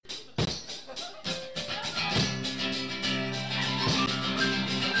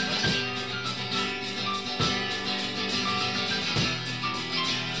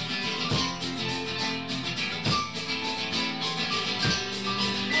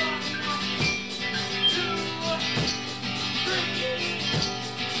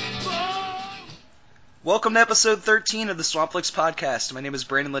Welcome to episode 13 of the Swampflix podcast. My name is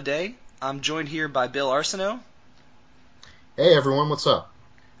Brandon Leday. I'm joined here by Bill Arsenault. Hey everyone, what's up?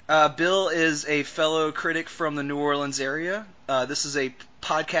 Bill is a fellow critic from the New Orleans area. This is a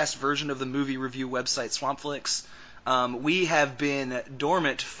podcast version of the movie review website Swampflix. We have been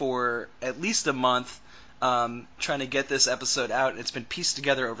dormant for at least a month trying to get this episode out. It's been pieced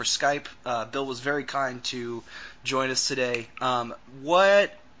together over Skype. Bill was very kind to join us today.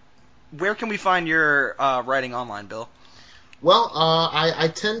 Where can we find your writing online, Bill? Well, I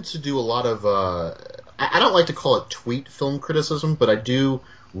tend to do a lot of, I don't like to call it tweet film criticism, but I do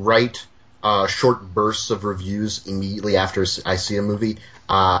write short bursts of reviews immediately after I see a movie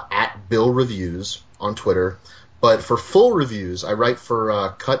at Bill Reviews on Twitter. But for full reviews, I write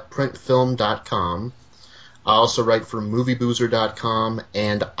for cutprintfilm.com. I also write for movieboozer.com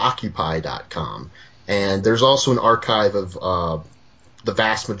and occupy.com. And there's also an archive of the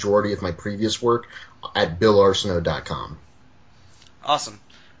vast majority of my previous work at billarsenault.com. Awesome.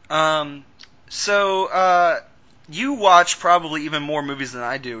 So you watch probably even more movies than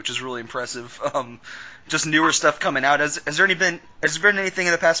I do, which is really impressive. Just newer stuff coming out. Has there been anything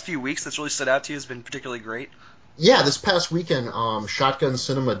in the past few weeks that's really stood out to you? Has been particularly great? Yeah, this past weekend, Shotgun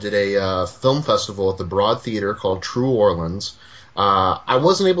Cinema did a film festival at the Broad Theater called True Orleans. I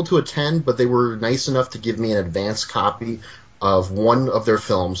wasn't able to attend, but they were nice enough to give me an advance copy of one of their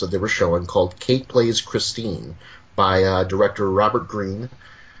films that they were showing called Kate Plays Christine by director Robert Greene.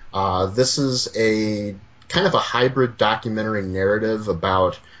 This is a kind of a hybrid documentary narrative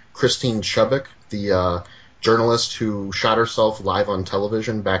about Christine Chubbuck, the journalist who shot herself live on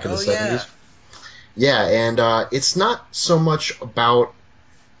television back in the 70s. Yeah, and it's not so much about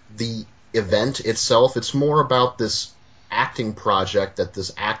the event itself. It's more about this acting project that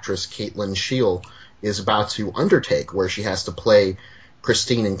this actress, Caitlin Scheel, is about to undertake, where she has to play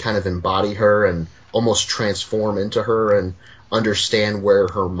Christine and kind of embody her and almost transform into her and understand where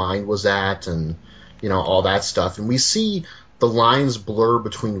her mind was at and, you know, all that stuff. And we see the lines blur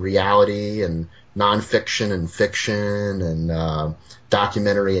between reality and nonfiction and fiction and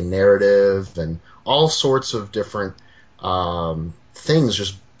documentary and narrative and all sorts of different things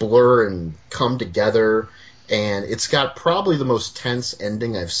just blur and come together. And it's got probably the most tense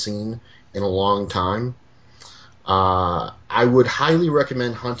ending I've seen in a long time. I would highly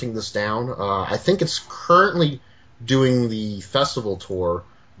recommend hunting this down. I think it's currently doing the festival tour,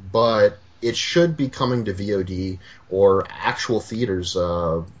 but it should be coming to VOD or actual theaters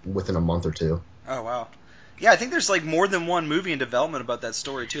within a month or two. Oh, wow. Yeah, I think there's like more than one movie in development about that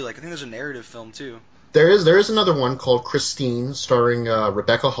story, too. Like, I think there's a narrative film, too. There is another one called Christine, starring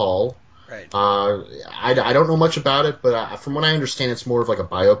Rebecca Hall. Right. I don't know much about it, but from what I understand, it's more of like a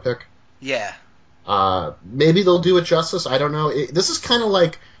biopic. Yeah. Maybe they'll do it justice. I don't know. This is kind of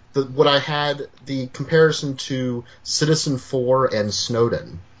like what I had the comparison to Citizen 4 and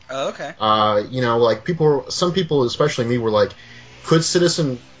Snowden. Oh, okay. You know, like some people, especially me, were like, could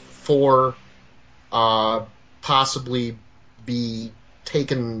Citizen 4 possibly be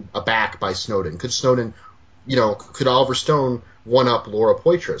taken aback by Snowden? Could Snowden, could Oliver Stone one up Laura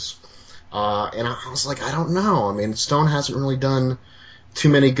Poitras? And I was like, I don't know. I mean, Stone hasn't really done too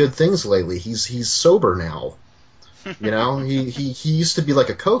many good things lately. He's sober now. You know, he used to be like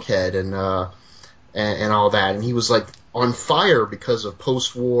a cokehead and all that, and he was like on fire because of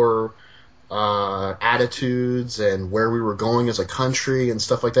post-war attitudes and where we were going as a country and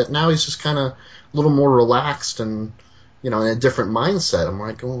stuff like that. Now he's just kind of a little more relaxed and, in a different mindset. I'm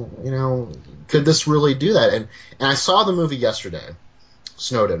like, well, could this really do that? And I saw the movie yesterday,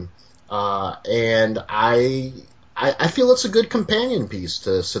 Snowden, and I feel it's a good companion piece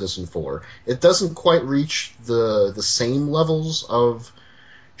to Citizen 4. It doesn't quite reach the same levels of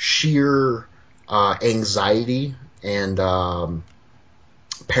sheer anxiety and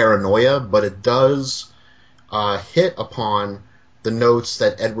paranoia, but it does hit upon the notes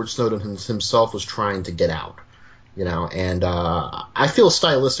that Edward Snowden himself was trying to get out. And I feel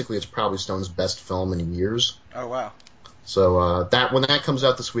stylistically it's probably Stone's best film in years. Oh, wow. So when that comes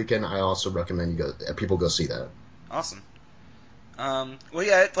out this weekend, I also recommend people go see that. Awesome. Well,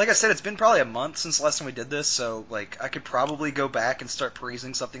 yeah, like I said, it's been probably a month since the last time we did this, so like I could probably go back and start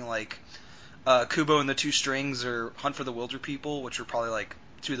praising something like Kubo and the Two Strings or Hunt for the Wilder People, which are probably like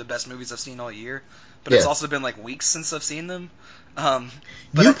two of the best movies I've seen all year. But It's also been like weeks since I've seen them.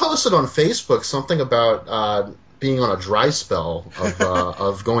 You posted on Facebook something about being on a dry spell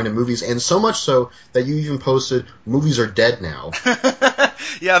of going to movies, and so much so that you even posted movies are dead now.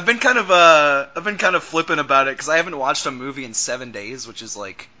 Yeah, I've been kind of flippant about it because I haven't watched a movie in 7 days, which is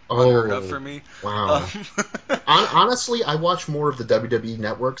like unheard of for me. Wow. Honestly, I watch more of the WWE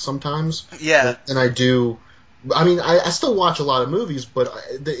Network sometimes. Yeah. Than I do. I mean, I still watch a lot of movies, but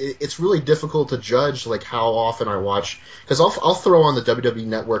it's really difficult to judge like how often I watch, because I'll throw on the WWE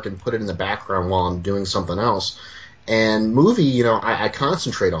Network and put it in the background while I'm doing something else. And movie, I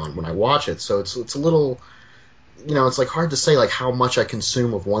concentrate on when I watch it, so it's a little, it's like hard to say like how much I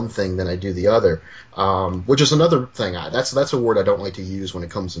consume of one thing than I do the other, which is another thing. That's a word I don't like to use when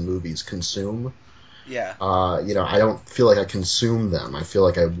it comes to movies. Consume. Yeah. I don't feel like I consume them. I feel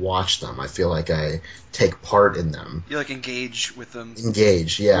like I watch them. I feel like I take part in them. You like engage with them.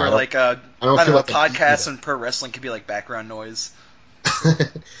 Engage, yeah. Or like I don't feel like podcasts and pro wrestling can be like background noise.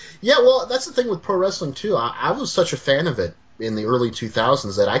 Yeah, well, that's the thing with pro wrestling too. I was such a fan of it in the early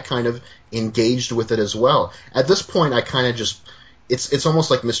 2000s that I kind of engaged with it as well. At this point, I kind of just it's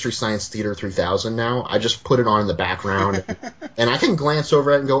almost like Mystery Science Theater 3000 now. I just put it on in the background, and I can glance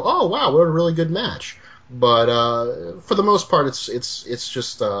over it and go, "Oh wow, what a really good match." But for the most part, it's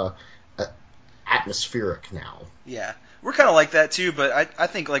just atmospheric now. Yeah, we're kind of like that too. But I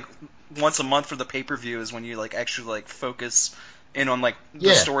think like once a month for the pay-per-view is when you like actually like focus in on like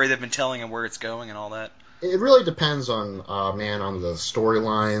the story they've been telling and where it's going and all that. It really depends on on the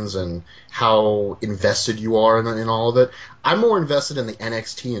storylines and how invested you are in all of it. I'm more invested in the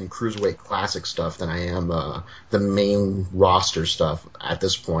NXT and Cruiserweight Classic stuff than I am the main roster stuff at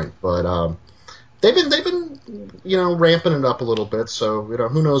this point. But they've been ramping it up a little bit. So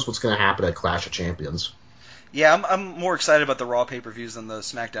who knows what's going to happen at Clash of Champions. Yeah, I'm more excited about the Raw pay-per-views than the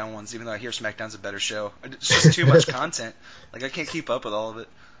SmackDown ones, even though I hear SmackDown's a better show. It's just too much content. Like, I can't keep up with all of it.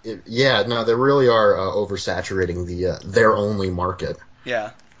 They really are oversaturating their only market.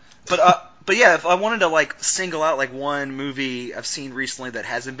 Yeah. But yeah, if I wanted to, like, single out, like, one movie I've seen recently that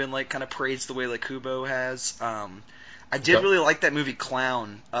hasn't been, like, kind of praised the way, like, Kubo has, I did really like that movie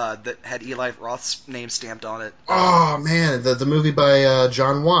Clown that had Eli Roth's name stamped on it. Oh, man, the movie by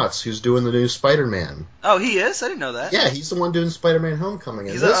John Watts, who's doing the new Spider-Man. Oh, he is? I didn't know that. Yeah, he's the one doing Spider-Man Homecoming.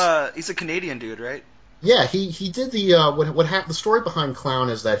 He's a Canadian dude, right? Yeah, he did the what happened. The story behind Clown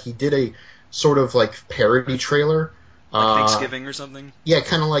is that he did a sort of like parody trailer. Like Thanksgiving or something? Yeah,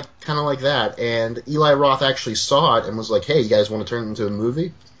 kind of like that. And Eli Roth actually saw it and was like, "Hey, you guys want to turn it into a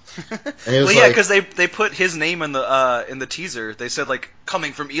movie?" Well, yeah, because they put his name in the teaser. They said like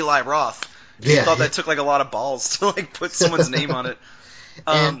coming from Eli Roth. I thought that took like a lot of balls to like put someone's name on it.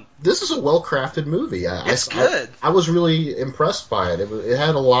 And this is a well-crafted movie. It's good. I was really impressed by it. It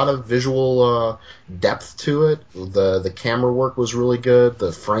had a lot of visual depth to it. The camera work was really good.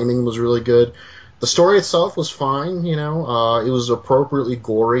 The framing was really good. The story itself was fine. It was appropriately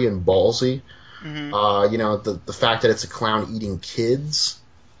gory and ballsy. Mm-hmm. The fact that it's a clown eating kids.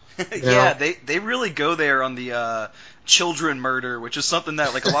 Yeah, they really go there on the children murder, which is something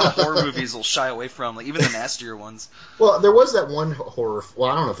that like a lot of horror movies will shy away from, like even the nastier ones. Well, there was that one horror.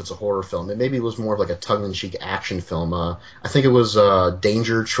 Well, I don't know if it's a horror film. Maybe it was more of like a tongue-in-cheek action film. I think it was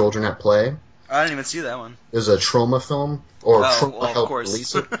Danger: Children at Play. I didn't even see that one. It was a trauma film, or trauma helped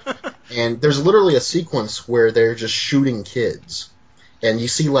release it. And there's literally a sequence where they're just shooting kids. And you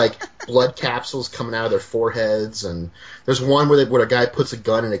see, like, blood capsules coming out of their foreheads, and there's one where a guy puts a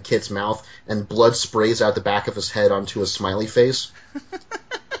gun in a kid's mouth, and blood sprays out the back of his head onto a smiley face.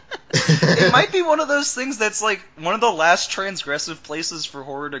 It might be one of those things that's, like, one of the last transgressive places for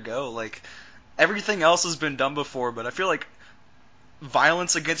horror to go. Like, everything else has been done before, but I feel like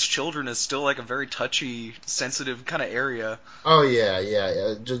violence against children is still, like, a very touchy, sensitive kind of area. Oh,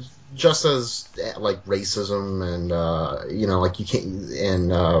 yeah. Just as like racism and like you can't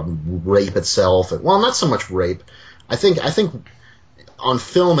and rape itself. Well, not so much rape. I think on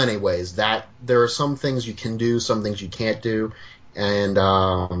film, anyways, that there are some things you can do, some things you can't do, and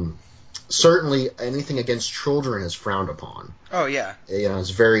certainly anything against children is frowned upon. Oh yeah.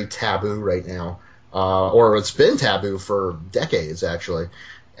 It's very taboo right now, or it's been taboo for decades actually,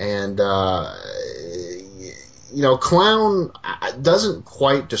 and. Clown doesn't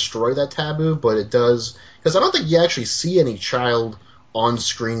quite destroy that taboo, but it does, because I don't think you actually see any child on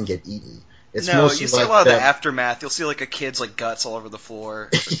screen get eaten. It's no, you see like a lot of the aftermath. You'll see like a kid's like guts all over the floor.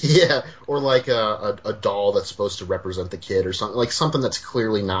 Yeah, or like a doll that's supposed to represent the kid, or something like something that's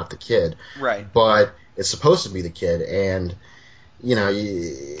clearly not the kid. Right. But it's supposed to be the kid, and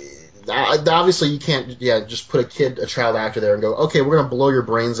obviously you can't just put a child actor there and go, okay, we're going to blow your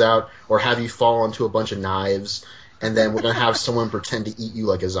brains out or have you fall onto a bunch of knives and then we're going to have someone pretend to eat you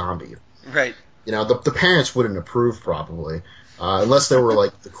like a zombie. Right. You know, the parents wouldn't approve probably, unless they were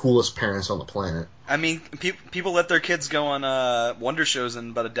like the coolest parents on the planet. I mean, people let their kids go on wonder shows in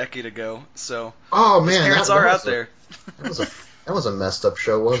about a decade ago, so Oh man, parents are out there. That was a messed up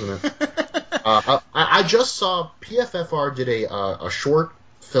show, wasn't it? I just saw PFFR did a short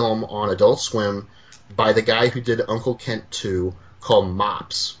film on Adult Swim by the guy who did Uncle Kent 2 called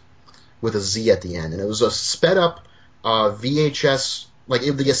Mops with a Z at the end, and it was a sped up VHS. Like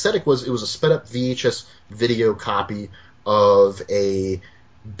the aesthetic was, it was a sped up VHS video copy of a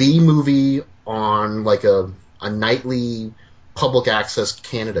B movie on like a nightly public access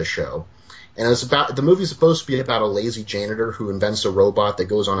Canada show. And it was about, the movie's supposed to be about a lazy janitor who invents a robot that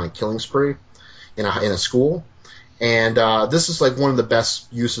goes on a killing spree in a school. And this is like one of the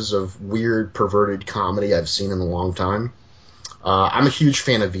best uses of weird, perverted comedy I've seen in a long time. I'm a huge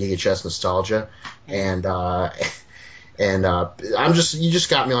fan of VHS nostalgia, and I'm just, you just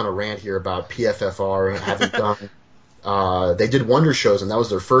got me on a rant here about PFFR having done. They did Wonder shows, and that was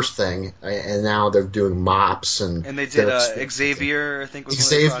their first thing, and now they're doing Mops, and they did Xavier, I think was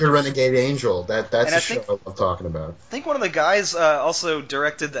Xavier Renegade Angel. That's a show I love talking about. I think one of the guys also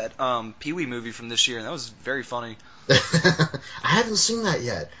directed that Pee-wee movie from this year, and that was very funny. I haven't seen that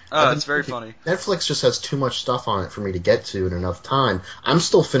yet. Oh, it's very funny. Netflix just has too much stuff on it for me to get to in enough time. I'm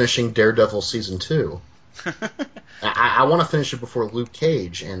still finishing Daredevil season 2. I want to finish it before Luke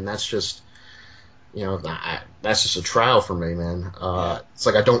Cage, and that's just, you know, that's just a trial for me, man. It's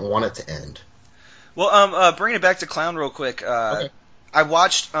like I don't want it to end. Well, bringing it back to Clown real quick. Okay. I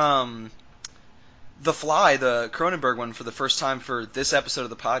watched The Fly, the Cronenberg one, for the first time for this episode of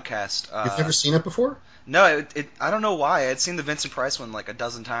the podcast. You've never seen it before? No, I don't know why. I'd seen the Vincent Price one like a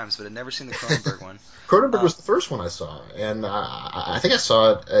dozen times, but I'd never seen the Cronenberg one. Cronenberg was the first one I saw, and I think I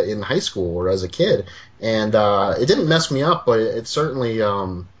saw it in high school or as a kid, and it didn't mess me up, but it certainly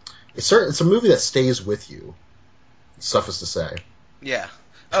it's a movie that stays with you. Suffice to say. Yeah.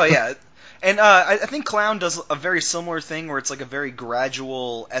 Oh yeah. And I think Clown does a very similar thing where it's like a very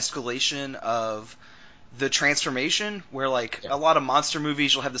gradual escalation of the transformation, where like a lot of monster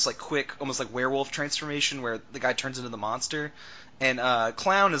movies you'll have this like quick, almost like werewolf transformation where the guy turns into the monster. And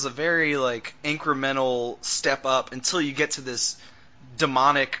Clown is a very like incremental step up until you get to this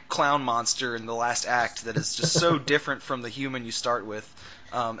demonic clown monster in the last act that is just so different from the human you start with.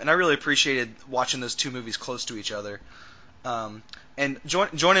 And I really appreciated watching those two movies close to each other. And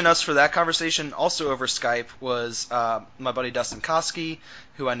joining us for that conversation, also over Skype, was my buddy Dustin Koski,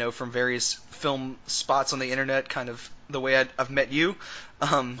 who I know from various film spots on the internet, kind of the way I've met you.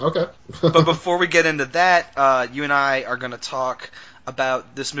 Okay. But before we get into that, you and I are going to talk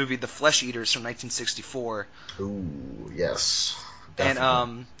about this movie, The Flesh Eaters, from 1964. Ooh, yes. Definitely.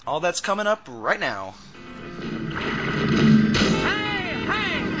 And all that's coming up right now. Hey,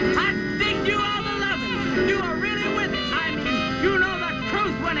 I think you all the loving. You are really with it. I mean, you know the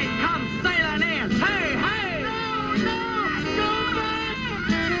truth when it comes sailing in. Hey, no back.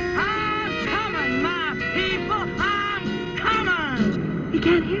 I'm coming, my people. I'm coming. He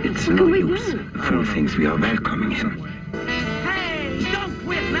can't hear us. It's What no can we use. do? Phil thinks we are welcoming him. Hey, don't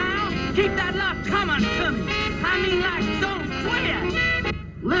quit now. Keep that love coming to me. I mean, like, don't quit.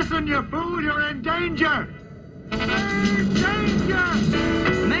 Listen, you fool, you're in danger. Danger!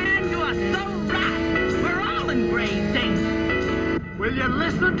 Man, you are so right. We're all in grave danger. Will you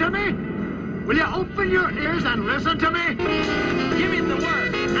listen to me? Will you open your ears and listen to me? Give me the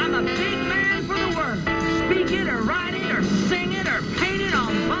word. I'm a big man for the word. Speak it or write it or sing it or paint it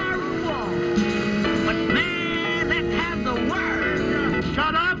on barroom walls. But man, let's have the word.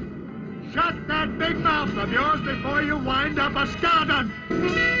 Shut up! Shut that big mouth of yours before you wind up a skeleton!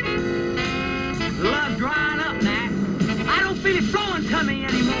 Love drying up, Mac. I don't feel it flowing to me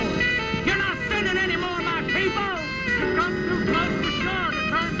anymore. You're not sending any more of my people. You've come too close to shore to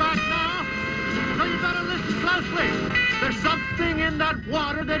turn back now. So you better listen closely. There's something in that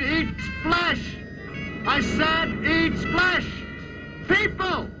water that eats flesh. I said eats flesh.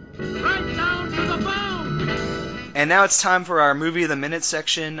 People! Right down to the bone! And now it's time for our Movie of the Minute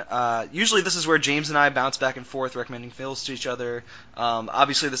section. Usually this is where James and I bounce back and forth recommending films to each other.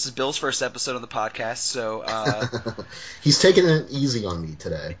 Obviously this is Bill's first episode of the podcast, so... He's taking it easy on me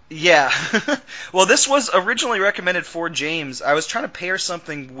today. Yeah. Well, this was originally recommended for James. I was trying to pair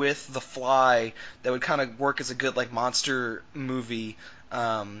something with The Fly that would kind of work as a good like monster movie.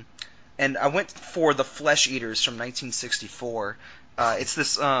 And I went for The Flesh Eaters from 1964. It's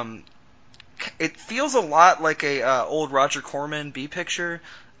this... It feels a lot like a old Roger Corman B picture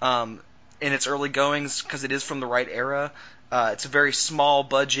in its early goings because it is from the right era. It's a very small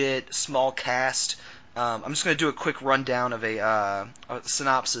budget, small cast. I'm just going to do a quick rundown of a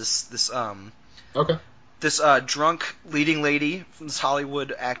synopsis. This Okay. This drunk leading lady, this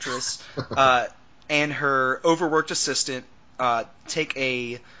Hollywood actress, and her overworked assistant take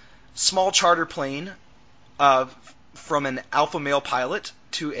a small charter plane from an alpha male pilot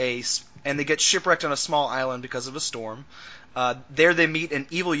and they get shipwrecked on a small island because of a storm. There they meet an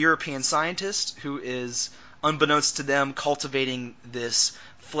evil European scientist who is, unbeknownst to them, cultivating this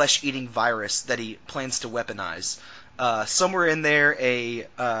flesh-eating virus that he plans to weaponize. Somewhere in there, a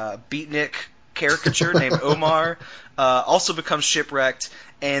beatnik caricature named Omar also becomes shipwrecked,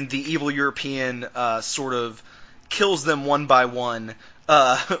 and the evil European sort of kills them one by one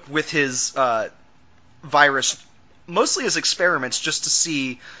with his virus, mostly as experiments, just to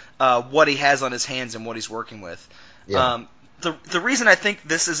see what he has on his hands and what he's working with. Yeah. The reason I think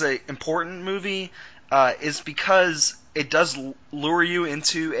this is an important movie is because it does lure you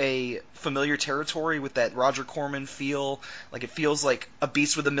into a familiar territory with that Roger Corman feel. Like, it feels like A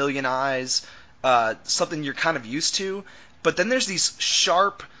Beast with a Million Eyes, something you're kind of used to. But then there's these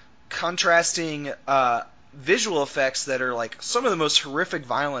sharp, contrasting visual effects that are like some of the most horrific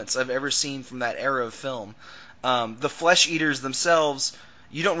violence I've ever seen from that era of film. The flesh eaters themselves,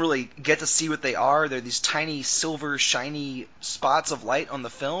 you don't really get to see what they are. They're these tiny silver shiny spots of light on the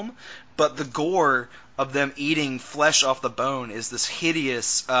film, but the gore of them eating flesh off the bone is this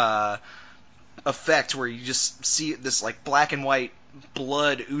hideous effect where you just see this like black and white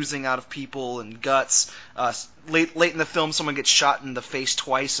blood oozing out of people and guts. Late in the film, someone gets shot in the face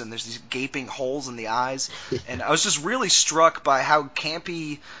twice, and there's these gaping holes in the eyes. And I was just really struck by how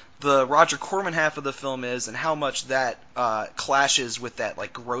campy the Roger Corman half of the film is, and how much that clashes with that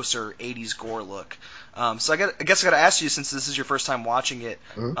like grosser 80s gore look. So I guess I got to ask you, since this is your first time watching it,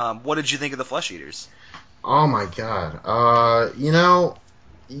 what did you think of the Flesh Eaters? Oh my God!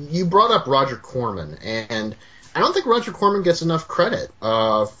 You brought up Roger Corman, and I don't think Roger Corman gets enough credit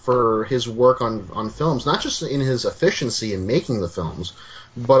for his work on films, not just in his efficiency in making the films,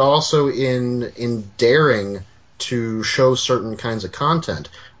 but also in daring to show certain kinds of content.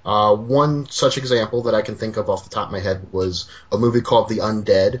 One such example that I can think of off the top of my head was a movie called The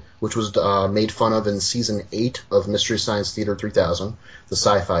Undead, which was made fun of in Season 8 of Mystery Science Theater 3000, the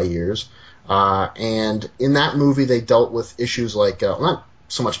sci-fi years. And in that movie they dealt with issues like, not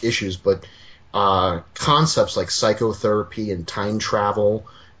so much issues, but concepts like psychotherapy and time travel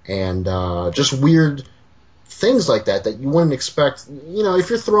and just weird things like that you wouldn't expect. If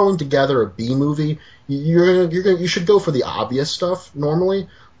you're throwing together a B movie, you should go for the obvious stuff normally.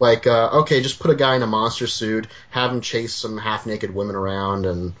 Like, okay, just put a guy in a monster suit, have him chase some half-naked women around,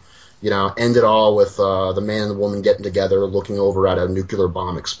 and end it all with the man and the woman getting together, looking over at a nuclear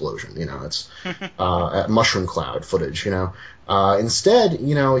bomb explosion. It's at mushroom cloud footage. Instead,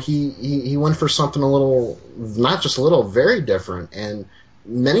 he went for something a little, not just a little, very different, and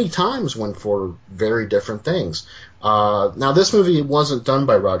many times went for very different things. Now, this movie wasn't done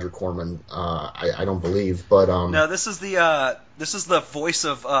by Roger Corman, I don't believe, but no, this is the voice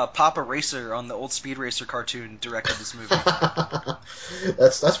of Papa Racer on the old Speed Racer cartoon directed this movie.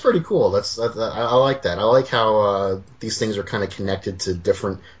 That's pretty cool. I like that. I like how these things are kind of connected to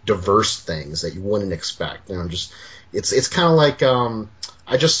different diverse things that you wouldn't expect. It's kind of like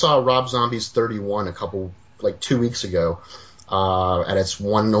I just saw Rob Zombie's 31 2 weeks ago. At its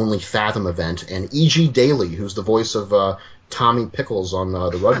one and only Fathom event, and E.G. Daily, who's the voice of Tommy Pickles on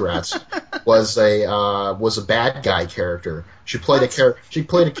the Rugrats, was a bad guy character. She played a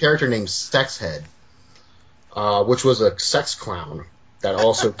character named Sexhead, which was a sex clown that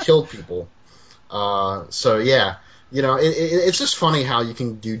also killed people. So yeah, it's just funny how you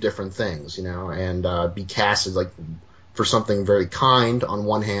can do different things, and be casted like for something very kind on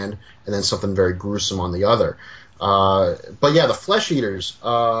one hand, and then something very gruesome on the other. But yeah, the Flesh Eaters,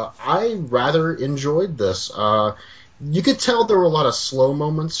 I rather enjoyed this. You could tell there were a lot of slow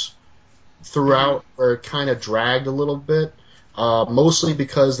moments throughout where it kind of dragged a little bit, mostly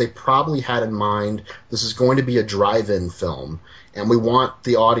because they probably had in mind this is going to be a drive-in film, and we want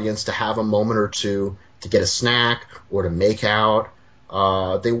the audience to have a moment or two to get a snack or to make out.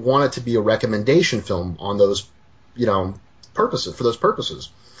 They want it to be a recommendation film on those, purposes, for those purposes.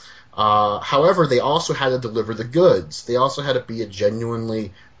 However, they also had to deliver the goods. They also had to be a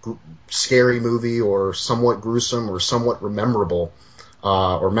genuinely scary movie, or somewhat gruesome, or somewhat memorable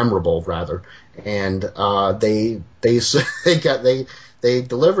rather. And they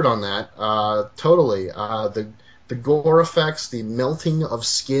delivered on that totally. The gore effects, the melting of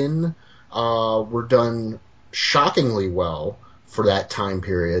skin, were done shockingly well for that time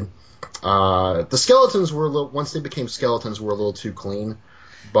period. The skeletons once they became skeletons, were a little too clean.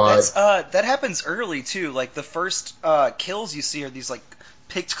 But that happens early too. Like the first kills you see are these like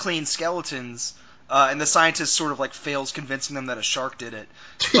picked clean skeletons. And the scientist sort of like fails convincing them that a shark did it.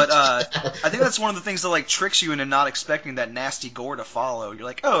 But I think that's one of the things that like tricks you into not expecting that nasty gore to follow. You're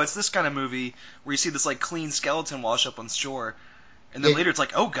like, oh, it's this kind of movie where you see this like clean skeleton wash up on shore, and then later it's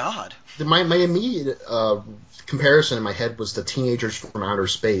like, oh god. My immediate comparison in my head was the Teenagers from Outer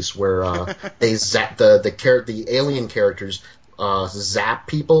Space, where they zap the alien characters zap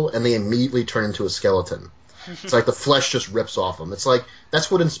people and they immediately turn into a skeleton. It's like the flesh just rips off them. It's like that's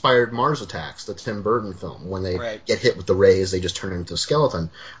what inspired Mars Attacks, the Tim Burton film. When they get hit with the rays, they just turn into a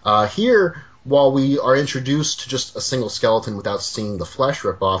skeleton. Here, while we are introduced to just a single skeleton without seeing the flesh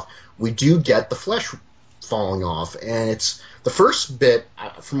rip off, we do get the flesh falling off. And it's the first bit,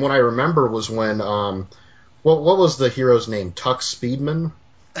 from what I remember, was when what was the hero's name? Tux Speedman?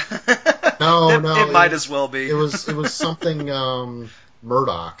 No, it might as well be. It was something.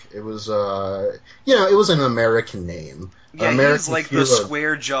 Murdoch. It was, it was an American name. Yeah, American he's like hero. the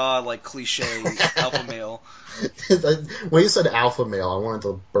square jaw, like cliche alpha male. When you said alpha male, I wanted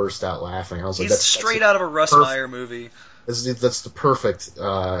to burst out laughing. I was like, he's straight out of a Russ Meyer movie. That's the perfect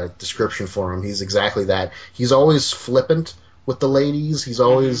description for him. He's exactly that. He's always flippant with the ladies. He's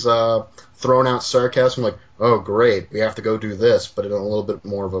always throwing out sarcasm, like, "Oh, great, we have to go do this," but in a little bit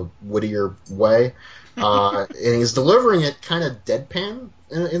more of a wittier way. And he's delivering it kind of deadpan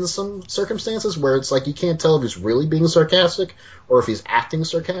in some circumstances where it's like you can't tell if he's really being sarcastic or if he's acting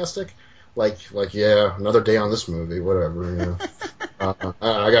sarcastic. Like yeah, another day on this movie, whatever. You know.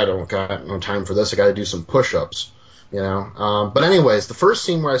 I got no time for this. I got to do some push-ups. You know. But anyways, the first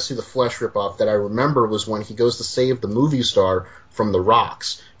scene where I see the flesh rip off that I remember was when he goes to save the movie star from the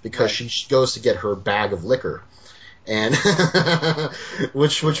rocks because she goes to get her bag of liquor. And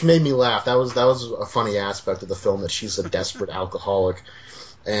which made me laugh. That was a funny aspect of the film, that she's a desperate alcoholic,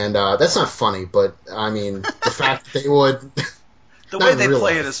 and that's not funny. But I mean, the fact that they would the way they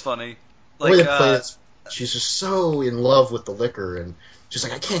play it is funny. Like, the way they play it, she's just so in love with the liquor, and she's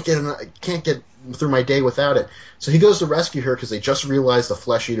like, I can't get through my day without it. So he goes to rescue her because they just realized the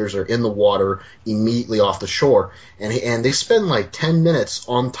flesh eaters are in the water immediately off the shore, and they spend like 10 minutes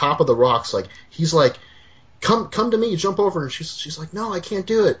on top of the rocks. Like he's like, Come to me, jump over, and she's like, no, I can't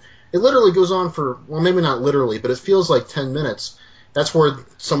do it. It literally goes on for, well, maybe not literally, but it feels like 10 minutes. That's where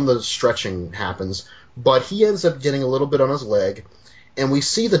some of the stretching happens. But he ends up getting a little bit on his leg, and we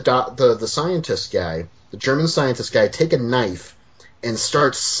see the scientist guy, the German scientist guy, take a knife and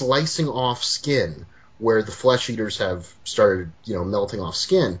start slicing off skin where the flesh eaters have started, melting off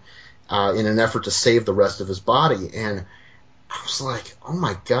skin in an effort to save the rest of his body. And I was like, oh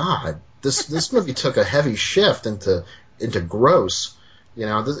my god. This movie took a heavy shift into gross.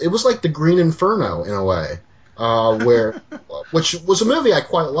 It was like the Green Inferno in a way, which was a movie I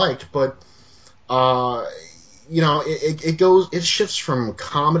quite liked, but it shifts from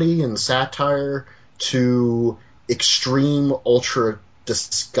comedy and satire to extreme, ultra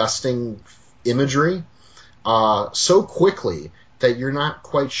disgusting imagery so quickly that you're not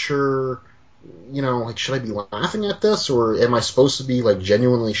quite sure. Should I be laughing at this, or am I supposed to be like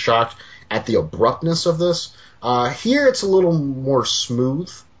genuinely shocked at the abruptness of this? Here it's a little more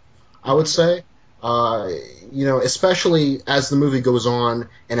smooth, I would say. Especially as the movie goes on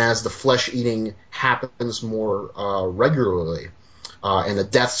and as the flesh eating happens more regularly, and the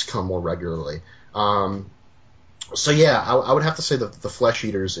deaths come more regularly. So yeah, I would have to say that the flesh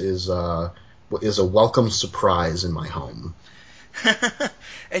eaters is a welcome surprise in my home.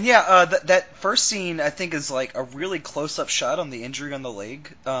 And yeah, that first scene I think is like a really close-up shot on the injury on the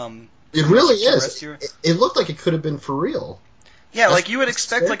leg. It really is. It looked like it could have been for real. Yeah, like you would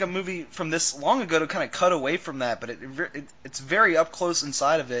expect like a movie from this long ago to kind of cut away from that, but it's very up close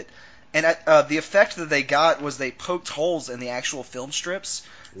inside of it. And the effect that they got was they poked holes in the actual film strips,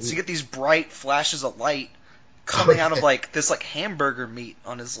 so you get these bright flashes of light coming out of like this like hamburger meat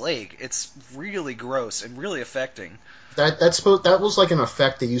on his leg. It's really gross and really affecting. That was like an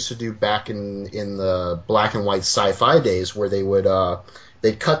effect they used to do back in the black and white sci-fi days, where they would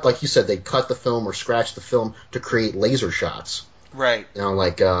they'd cut, like you said, they'd cut the film or scratch the film to create laser shots. Right.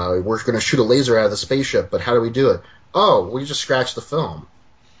 Like we're going to shoot a laser out of the spaceship, but how do we do it? Oh, we just scratch the film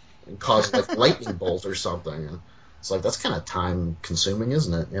and cause like lightning bolt or something. And it's like, that's kind of time consuming,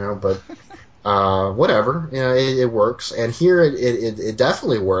 isn't it? But whatever. It works. And here it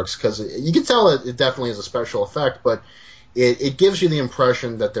definitely works, because you can tell it definitely is a special effect, but it gives you the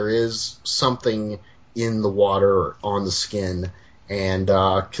impression that there is something in the water or on the skin. And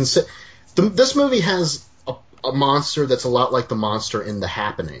this movie has a monster that's a lot like the monster in The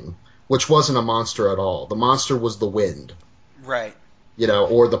Happening, which wasn't a monster at all. The monster was the wind. Right.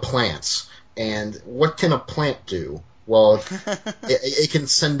 Or the plants. And what can a plant do Well, it can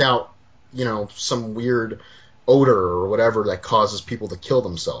send out, some weird odor or whatever that causes people to kill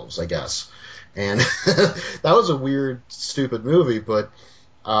themselves, I guess. And that was a weird, stupid movie, but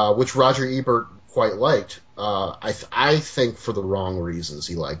which Roger Ebert quite liked. I think for the wrong reasons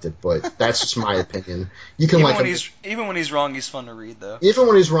he liked it, but that's just my opinion. You can even when he's wrong, he's fun to read, though. Even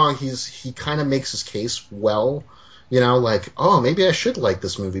when he's wrong, he kind of makes his case well. Like, oh, maybe I should like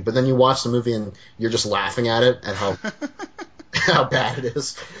this movie. But then you watch the movie and you're just laughing at it, at how how bad it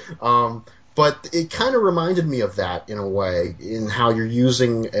is. But it kind of reminded me of that in a way, in how you're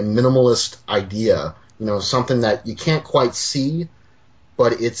using a minimalist idea, something that you can't quite see,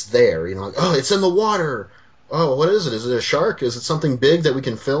 but it's there. Like, oh, it's in the water. Oh, what is it? Is it a shark? Is it something big that we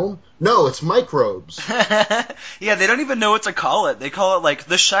can film? No, it's microbes. Yeah, they don't even know what to call it. They call it, like,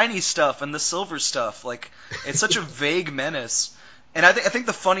 the shiny stuff and the silver stuff. Like, it's such a vague menace. And I think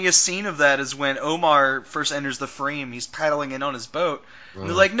the funniest scene of that is when Omar first enters the frame. He's paddling in on his boat. And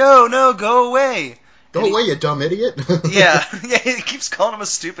they're like, no, go away. Go away, you dumb idiot. yeah, he keeps calling him a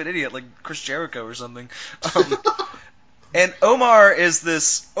stupid idiot, like Chris Jericho or something. And Omar is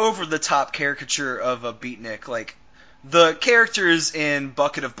this over-the-top caricature of a beatnik. Like, the characters in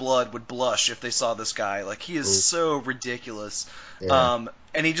Bucket of Blood would blush if they saw this guy. Like, he is so ridiculous. Yeah.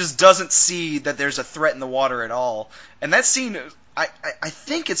 And he just doesn't see that there's a threat in the water at all. And that scene, I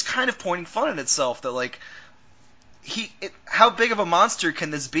think it's kind of pointing fun at itself, that, like, how big of a monster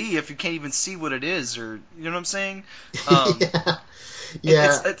can this be if you can't even see what it is, or, you know what I'm saying?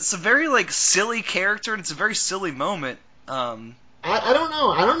 Yeah. It's a very, like, silly character, and it's a very silly moment. I don't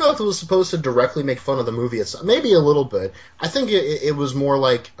know. I don't know if it was supposed to directly make fun of the movie itself. Maybe a little bit. I think it was more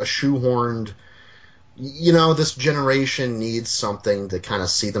like a shoehorned, this generation needs something to kind of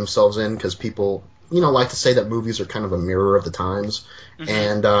see themselves in, because people, like to say that movies are kind of a mirror of the times. Mm-hmm.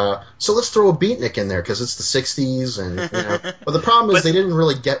 And so let's throw a beatnik in there, because it's the 60s. And but the problem is they didn't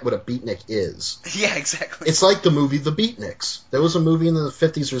really get what a beatnik is. Yeah, exactly. It's like the movie The Beatniks. There was a movie in the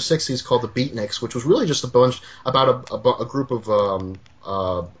 50s or 60s called The Beatniks, which was really just about a group of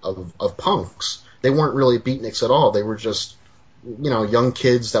punks. They weren't really beatniks at all. They were just young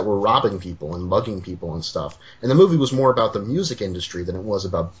kids that were robbing people and mugging people and stuff. And the movie was more about the music industry than it was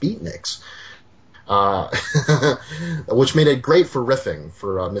about beatniks. Which made it great for riffing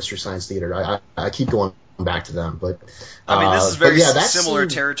for Mystery Science Theater. I keep going back to them, but this is very similar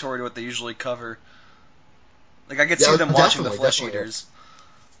territory to what they usually cover. Like, I could see them watching the Flesh Eaters.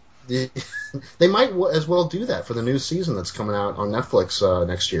 They might as well do that for the new season that's coming out on Netflix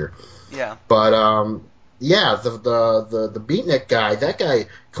next year. Yeah, but the beatnik guy, that guy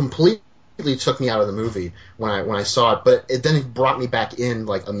completely took me out of the movie when I saw it. But then it brought me back in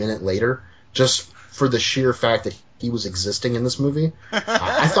like a minute later, just for the sheer fact that he was existing in this movie.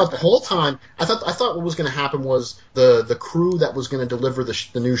 I thought the whole time, I thought what was going to happen was the crew that was going to deliver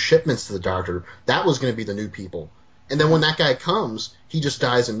the new shipments to the doctor, that was going to be the new people. And then when that guy comes, he just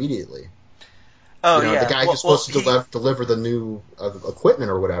dies immediately. Oh, yeah. The guy who's supposed to deliver the new equipment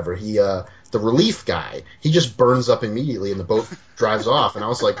or whatever, the relief guy, he just burns up immediately and the boat drives off. And I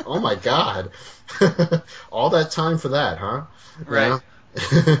was like, oh my God. All that time for that, huh? Right.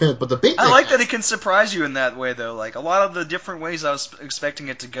 But the beatnik, I like that it can surprise you in that way, though. Like, a lot of the different ways I was expecting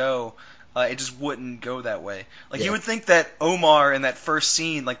it to go, it just wouldn't go that way. Like, you would think that Omar in that first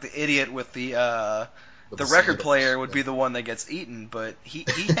scene, like the idiot with the record player, would be the one that gets eaten, but he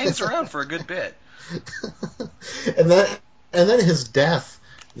hangs around for a good bit. and then his death.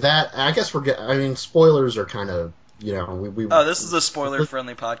 That, I guess spoilers are kind of, we. Oh, this is a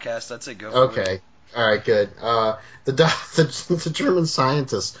spoiler-friendly podcast. That's it. Go for it. Okay. All right, good. The German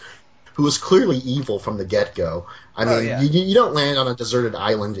scientist, who was clearly evil from the get-go. You don't land on a deserted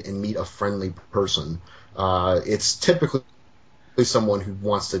island and meet a friendly person. It's typically someone who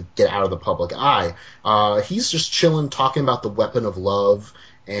wants to get out of the public eye. He's just chilling, talking about the weapon of love,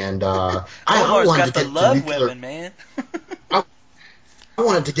 and I wanted to get into nuclear weapon, man. I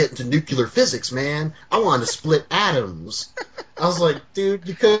wanted to get into nuclear physics, man. I wanted to split atoms. I was like, dude,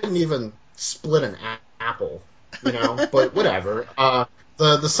 you couldn't even split an apple, but whatever.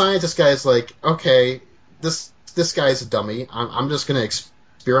 The scientist guy is like, okay, this guy's a dummy. I'm just going to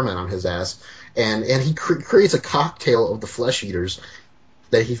experiment on his ass. And he creates a cocktail of the Flesh Eaters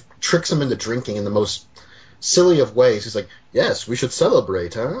that he tricks him into drinking in the most silly of ways. He's like, yes, we should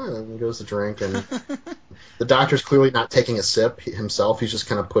celebrate, huh? And he goes to drink, and the doctor's clearly not taking a sip himself. He's just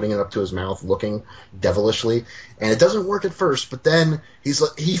kind of putting it up to his mouth, looking devilishly. And it doesn't work at first, but then the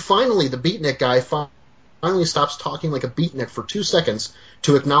beatnik guy finally stops talking like a beatnik for 2 seconds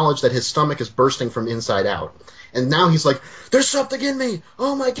to acknowledge that his stomach is bursting from inside out. And now he's like, there's something in me!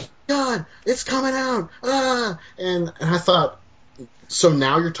 Oh my God! It's coming out! Ah! And I thought, so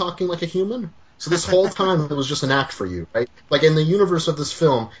now you're talking like a human? So this whole time it was just an act for you, right? Like in the universe of this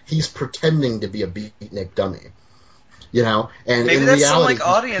film, he's pretending to be a beatnik dummy. You know, and maybe in that's reality, some like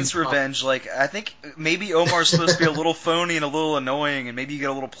audience revenge. Like I think maybe Omar's supposed to be a little phony and a little annoying, and maybe you get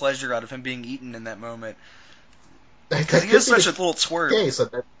a little pleasure out of him being eaten in that moment. Because he is such a little twerp. Case,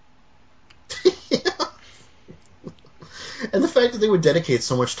 and the fact that they would dedicate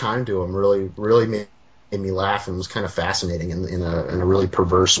so much time to him really made me laugh and was kind of fascinating in a really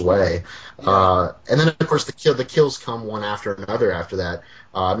perverse way. And then of course the kills come one after another after that.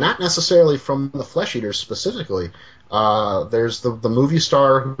 Not necessarily from the Flesh Eaters specifically. There's the movie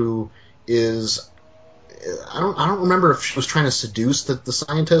star who is I don't remember if she was trying to seduce the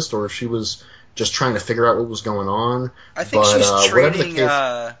scientist or if she was just trying to figure out what was going on. I think she's trading. Case,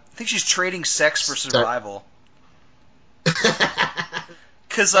 I think she's trading sex for survival.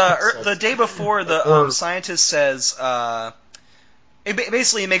 Because the day before, the scientist says,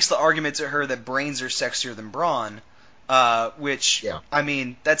 basically, he makes the argument to her that brains are sexier than brawn, which I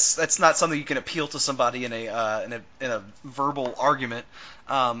mean, that's not something you can appeal to somebody in a verbal argument.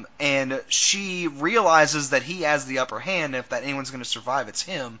 And she realizes that he has the upper hand. If that anyone's going to survive, it's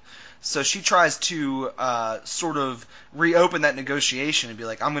him. So she tries to sort of reopen that negotiation and be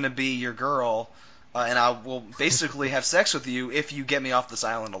like, I'm going to be your girl. And I will basically have sex with you if you get me off this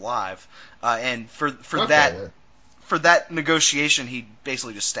island alive. And for that negotiation, he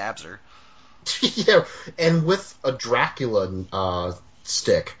basically just stabs her. Yeah, and with a Dracula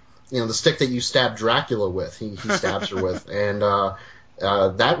stick, the stick that you stab Dracula with, he stabs her with, and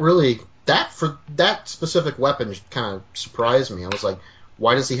for that specific weapon kind of surprised me. I was like,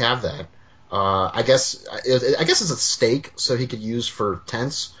 why does he have that? I guess it's a stake, so he could use for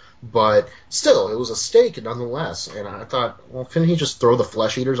tents. But still, it was a stake nonetheless. And I thought, well, couldn't he just throw the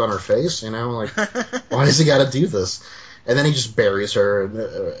Flesh Eaters on her face? Like, why does he got to do this? And then he just buries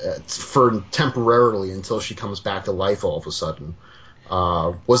her for temporarily until she comes back to life all of a sudden.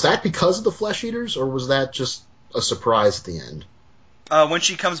 Was that because of the Flesh Eaters, or was that just a surprise at the end? When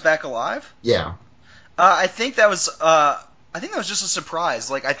she comes back alive? Yeah. I think that was just a surprise.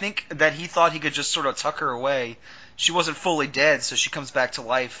 Like, I think that he thought he could just sort of tuck her away. She wasn't fully dead, so she comes back to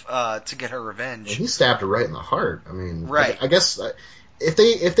life to get her revenge. Well, he stabbed her right in the heart. I mean, right. I guess if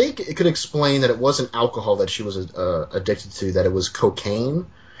they could explain that it wasn't alcohol that she was addicted to, that it was cocaine,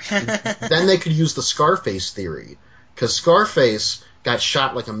 then they could use the Scarface theory. Because Scarface got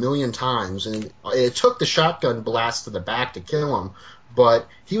shot like 1,000,000 times, and it took the shotgun blast to the back to kill him, but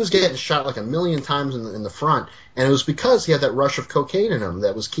he was getting shot like 1,000,000 times in the front, and it was because he had that rush of cocaine in him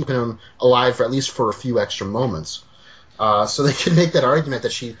that was keeping him alive for at least for a few extra moments. So they could make that argument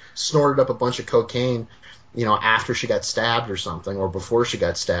that she snorted up a bunch of cocaine, after she got stabbed or something, or before she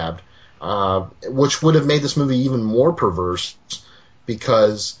got stabbed, which would have made this movie even more perverse,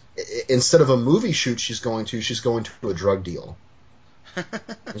 because instead of a movie shoot she's going to a drug deal.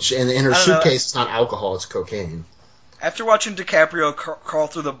 And in her suitcase, it's not alcohol, it's cocaine. After watching DiCaprio crawl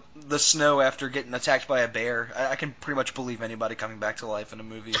through the snow after getting attacked by a bear, I can pretty much believe anybody coming back to life in a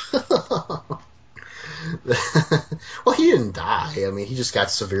movie. Well, he didn't die. I mean, he just got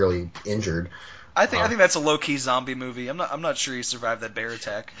severely injured. I think that's a low-key zombie movie. I'm not sure he survived that bear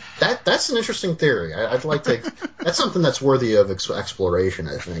attack. That's an interesting theory. I'd like to. That's something that's worthy of exploration,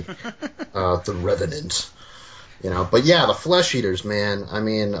 I think. The Revenant. But yeah, the Flesh Eaters, man. I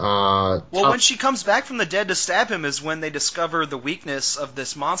mean, when she comes back from the dead to stab him is when they discover the weakness of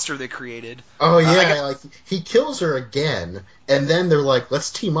this monster they created. Oh yeah, like he kills her again, and then they're like, "Let's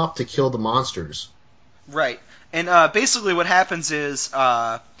team up to kill the monsters." Right, and basically what happens is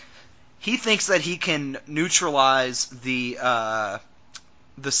he thinks that he can neutralize the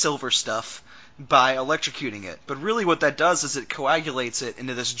silver stuff by electrocuting it, but really what that does is it coagulates it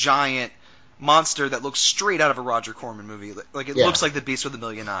into this giant monster that looks straight out of a Roger Corman movie. Like it looks like the Beast with a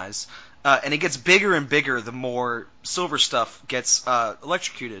Million Eyes, and it gets bigger and bigger the more silver stuff gets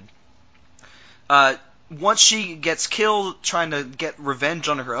electrocuted. Once she gets killed trying to get revenge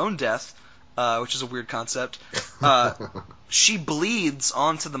on her own death, which is a weird concept, she bleeds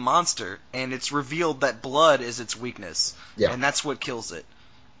onto the monster, and it's revealed that blood is its weakness, and that's what kills it.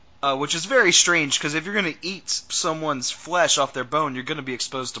 Which is very strange, because if you're going to eat someone's flesh off their bone, you're going to be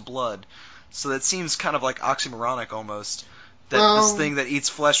exposed to blood. So that seems kind of like oxymoronic almost, that this thing that eats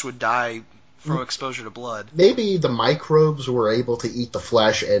flesh would die from exposure to blood. Maybe the microbes were able to eat the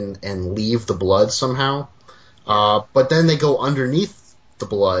flesh and leave the blood somehow, but then they go underneath the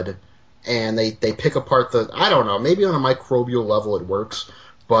blood and they pick apart I don't know, maybe on a microbial level it works,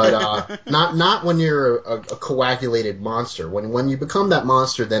 but not when you're a coagulated monster. When you become that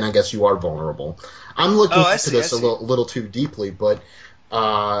monster, then I guess you are vulnerable. I'm looking into this a little too deeply, but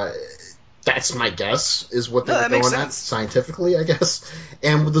that's my guess, is what they're going at scientifically, I guess.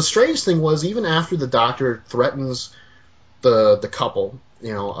 And the strange thing was, even after the doctor threatens the couple,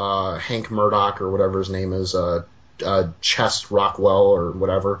 Hank Murdoch or whatever his name is, Chest Rockwell or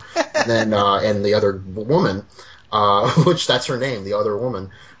whatever, and then and the other woman, which that's her name, the other woman,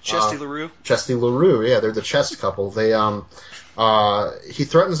 Chesty LaRue. Chesty LaRue, yeah, they're the chest couple. They he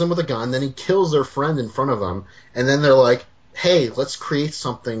threatens them with a gun, then he kills their friend in front of them, and then they're like, hey, let's create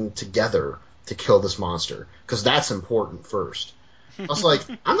something together to kill this monster, because that's important first. I was like,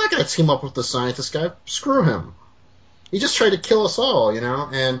 I'm not going to team up with the scientist guy. Screw him. He just tried to kill us all,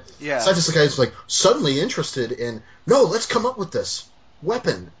 And the scientist guy's like suddenly interested in, no, let's come up with this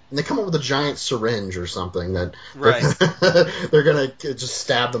weapon. And they come up with a giant syringe or something that they're going to just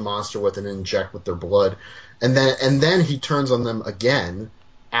stab the monster with and inject with their blood. And then he turns on them again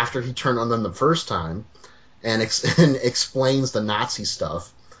after he turned on them the first time. And explains the Nazi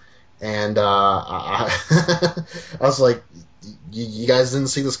stuff, and I was like, "You guys didn't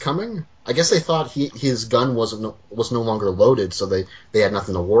see this coming?" I guess they thought his gun was no longer loaded, so they had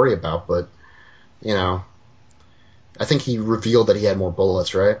nothing to worry about. But I think he revealed that he had more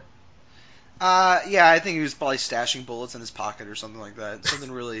bullets, right? Yeah, I think he was probably stashing bullets in his pocket or something like that.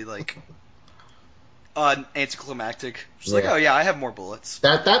 Something really anticlimactic. Just like, oh yeah, I have more bullets.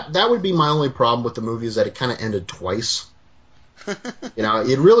 That would be my only problem with the movie, is that it kind of ended twice.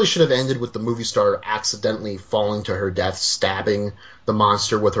 It really should have ended with the movie star accidentally falling to her death, stabbing the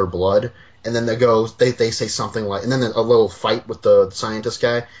monster with her blood, and then they say something like, and then a little fight with the scientist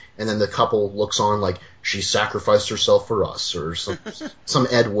guy, and then the couple looks on like, she sacrificed herself for us, or some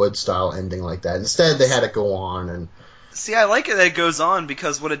Ed Wood style ending like that. Instead, they had it go on and. See, I like it that it goes on,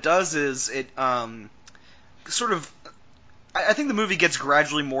 because what it does is it sort of, I think the movie gets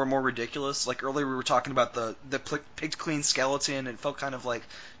gradually more and more ridiculous. Like earlier we were talking about the picked clean skeleton. It felt kind of like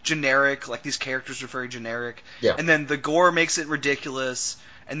generic, like these characters are very generic. Yeah. And then the gore makes it ridiculous,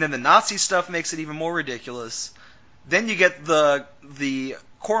 and then the Nazi stuff makes it even more ridiculous. Then you get the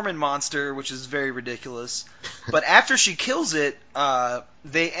Corman monster, which is very ridiculous. But after she kills it,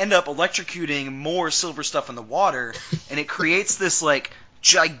 they end up electrocuting more silver stuff in the water, and it creates this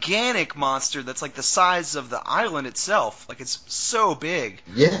gigantic monster that's like the size of the island itself. Like, it's so big.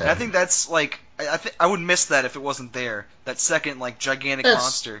 Yeah. And I think that's I would miss that if it wasn't there. That second gigantic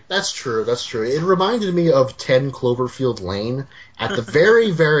monster. That's true. That's true. It reminded me of 10 Cloverfield Lane at the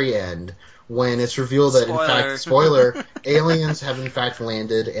very, very end, when it's revealed that, in fact, spoiler, aliens have in fact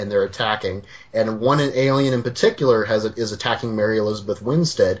landed and they're attacking, and one alien in particular is attacking Mary Elizabeth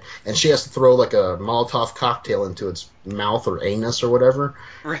Winstead, and she has to throw like a Molotov cocktail into its mouth or anus or whatever,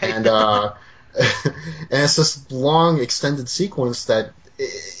 right? And and it's this long extended sequence that,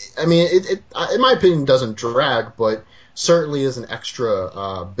 I mean, it in my opinion doesn't drag, but certainly is an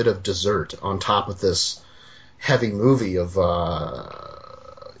extra bit of dessert on top of this heavy movie of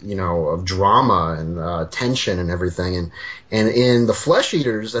drama and tension and everything. And in The Flesh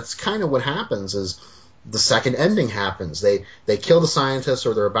Eaters, that's kind of what happens, is the second ending happens. They kill the scientist,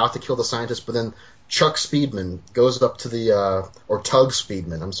 or they're about to kill the scientist, but then Chuck Speedman goes up to the, or Tug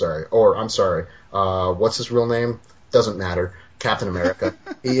Speedman, I'm sorry, what's his real name? Doesn't matter. Captain America.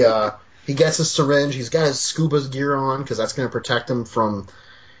 He gets his syringe, he's got his scuba gear on, because that's going to protect him from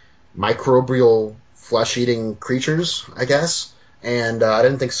microbial flesh-eating creatures, I guess. And I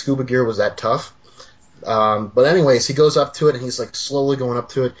didn't think scuba gear was that tough. But anyways, he goes up to it, and he's like slowly going up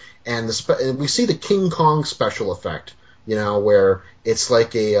to it, and we see the King Kong special effect, where it's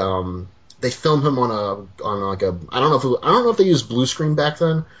like they film him on like a, I don't know if they used blue screen back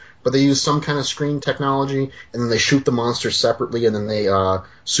then, but they used some kind of screen technology, and then they shoot the monster separately, and then they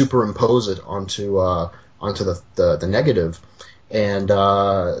superimpose it onto the negative, and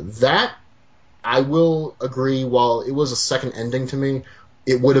that, I will agree, while it was a second ending to me,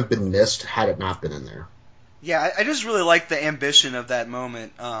 it would have been missed had it not been in there. Yeah, I just really like the ambition of that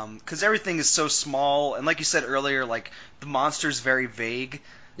moment, because everything is so small, and like you said earlier, the monster's very vague.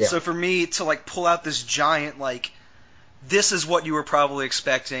 Yeah. So for me to pull out this giant, this is what you were probably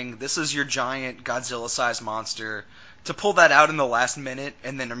expecting, this is your giant Godzilla-sized monster, to pull that out in the last minute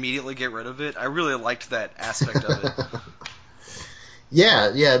and then immediately get rid of it, I really liked that aspect of it.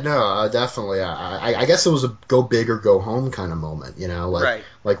 Yeah, no, definitely. I guess it was a go big or go home kind of moment, right.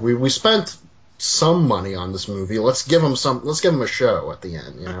 Like we spent some money on this movie. Let's give them a show at the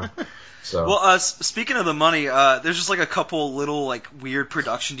end, So. Well, speaking of the money, there's just like a couple little like weird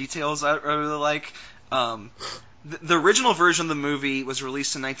production details I really like. The original version of the movie was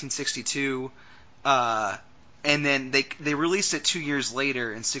released in 1962, and then they released it 2 years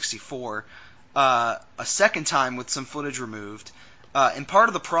later in '64, a second time with some footage removed. And part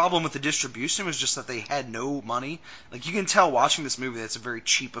of the problem with the distribution was just that they had no money. Like, you can tell watching this movie that it's a very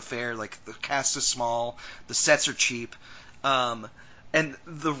cheap affair. Like, the cast is small, the sets are cheap. And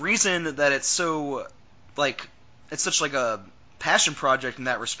the reason that it's so, like, it's such like a passion project in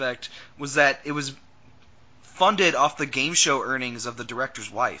that respect was that it was funded off the game show earnings of the director's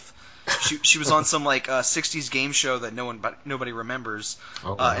wife. She was on some like 60s game show that nobody remembers,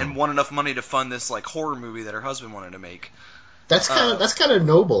 and won enough money to fund this like horror movie that her husband wanted to make. That's kind of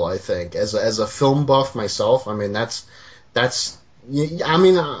noble, I think, as a film buff myself. I mean, I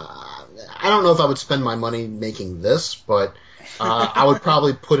don't know if I would spend my money making this, but I would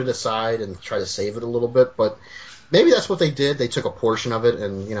probably put it aside and try to save it a little bit. But maybe that's what they did. They took a portion of it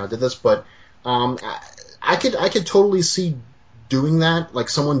and did this. But I could totally see doing that, like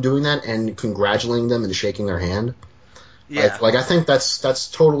someone doing that and congratulating them and shaking their hand. Yeah. Like I think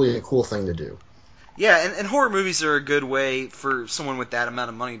that's totally a cool thing to do. Yeah, and horror movies are a good way for someone with that amount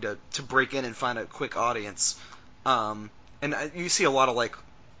of money to break in and find a quick audience. And you see a lot of like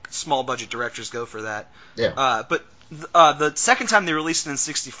small budget directors go for that. Yeah. But the second time they released it in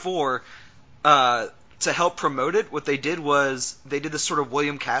 '64, to help promote it, what they did was they did this sort of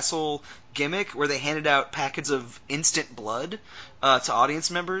William Castle gimmick where they handed out packets of instant blood to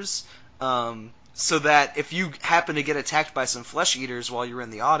audience members. So that if you happen to get attacked by some flesh eaters while you're in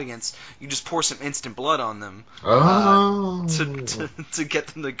the audience, you just pour some instant blood on them to get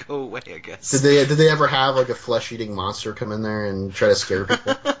them to go away, I guess. Did they ever have like a flesh eating monster come in there and try to scare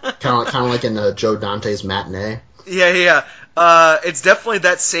people? kind of like in Joe Dante's Matinee. Yeah. It's definitely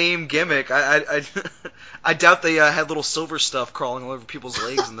that same gimmick. I doubt they had little silver stuff crawling all over people's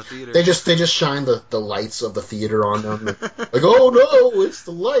legs in the theater. They just shine the lights of the theater on them. Like, oh no, it's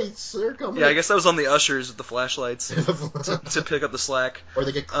the lights. They're coming. Yeah, I guess that was on the ushers with the flashlights to pick up the slack. Or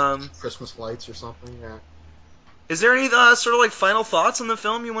they get Christmas lights or something. Yeah. Is there any sort of like final thoughts on the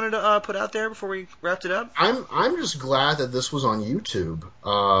film you wanted to put out there before we wrapped it up? I'm just glad that this was on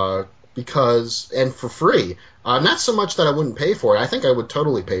YouTube. Because, and for free, not so much that I wouldn't pay for it. I think I would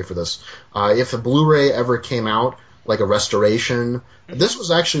totally pay for this. If a Blu-ray ever came out, like a restoration, this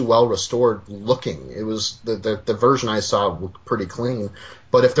was actually well restored looking. It was, the version I saw looked pretty clean.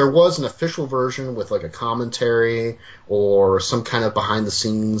 But if there was an official version with like a commentary or some kind of behind the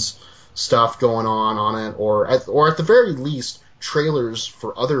scenes stuff going on it, or at the very least, trailers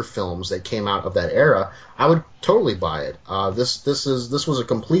for other films that came out of that era, I would totally buy it. This was a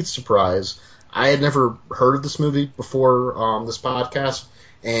complete surprise. I had never heard of this movie before this podcast,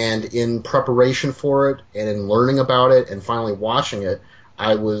 and in preparation for it and in learning about it and finally watching it,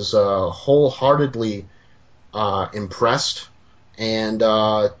 I was wholeheartedly impressed and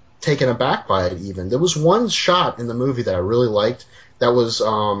taken aback by it even. There was one shot in the movie that I really liked that was,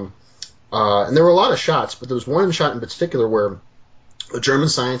 and there were a lot of shots, but there was one shot in particular where a German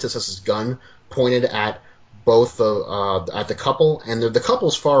scientist has his gun pointed at both at the couple, and the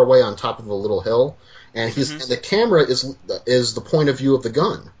couple's far away on top of a little hill, and and the camera is the point of view of the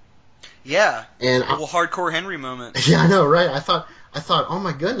gun. Yeah, and a little hardcore Henry moment. Yeah, I know, right? I thought, oh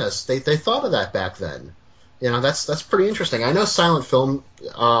my goodness, they thought of that back then. That's pretty interesting. I know silent film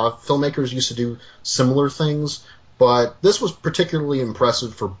filmmakers used to do similar things, but this was particularly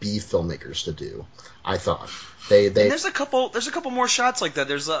impressive for B filmmakers to do, I thought. And there's a couple more shots like that.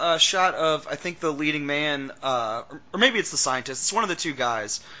 There's a shot of, I think, the leading man, or maybe it's the scientist. It's one of the two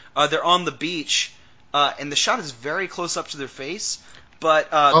guys. They're on the beach, and the shot is very close up to their face, but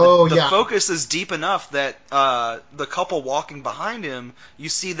the focus is deep enough that the couple walking behind him, you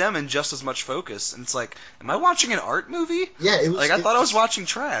see them in just as much focus. And it's like, am I watching an art movie? Yeah, it was. Like, I thought I was watching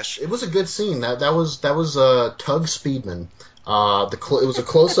trash. It was a good scene. That was Tug Speedman. It was a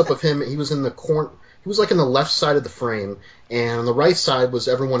close up of him. He was in the corner. He was like in the left side of the frame, and on the right side was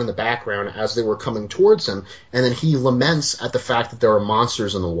everyone in the background as they were coming towards him. And then he laments at the fact that there are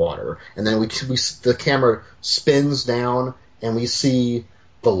monsters in the water. And then the camera spins down, and we see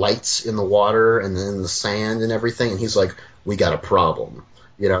the lights in the water and then the sand and everything. And he's like, "We got a problem."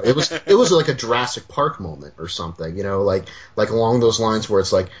 It was like a Jurassic Park moment or something. Like along those lines where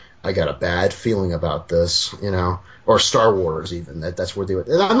it's like, I got a bad feeling about this. Or Star Wars even. That's where they were.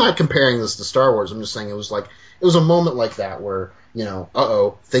 I'm not comparing this to Star Wars. I'm just saying it was like it was a moment like that where, you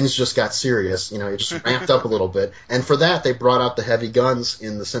know, things just got serious. You know, it just ramped up a little bit. And for that, they brought out the heavy guns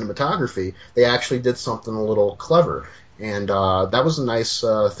in the cinematography. They actually did something a little clever. And that was a nice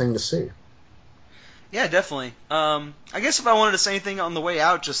thing to see. Yeah, definitely. I guess if I wanted to say anything on the way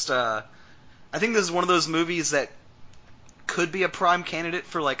out, just I think this is one of those movies that could be a prime candidate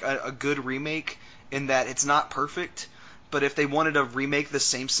for like a good remake in that it's not perfect, but if they wanted to remake the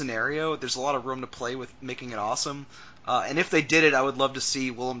same scenario, there's a lot of room to play with making it awesome. And if they did it, I would love to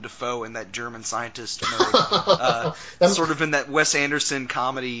see Willem Dafoe in that German scientist mode, sort of in that Wes Anderson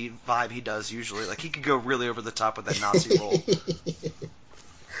comedy vibe he does usually. Like, he could go really over the top with that Nazi role.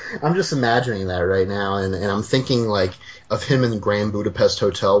 I'm just imagining that right now, and I'm thinking like of him in Grand Budapest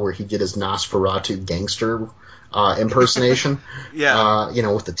Hotel where he did his Nosferatu gangster impersonation. Yeah. You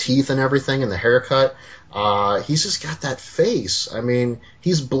know, with the teeth and everything and the haircut. He's just got that face. I mean,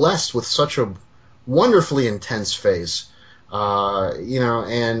 he's blessed with such a wonderfully intense face. You know,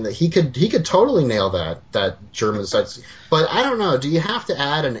 and he could totally nail that German side. But I don't know. Do you have to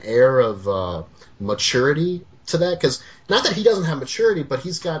add an air of maturity to that? Because not that he doesn't have maturity, but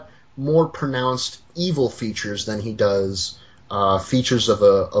he's got more pronounced evil features than he does features of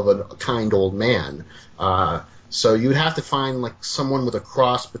a kind old man. So you would have to find like someone with a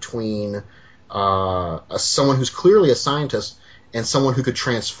cross between someone who's clearly a scientist and someone who could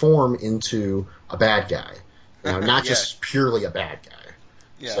transform into a bad guy. You know, not just purely a bad guy.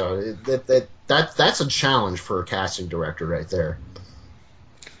 Yeah. So that's a challenge for a casting director right there.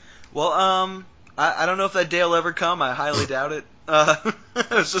 Well, I don't know if that day will ever come. I highly doubt it.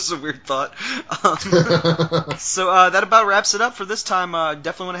 It's just a weird thought. So that about wraps it up for this time.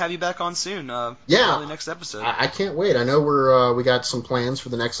 Definitely want to have you back on soon. Yeah, probably next episode. I can't wait. I know we got some plans for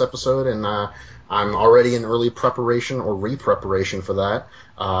the next episode, and I'm already in early preparation or re-preparation for that,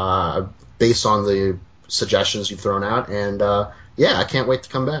 based on the suggestions you've thrown out. And yeah, I can't wait to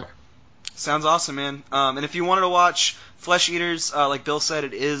come back. Sounds awesome, man. And if you wanted to watch Flesh Eaters, like Bill said,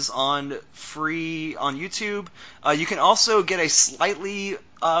 it is on free on YouTube. You can also get a slightly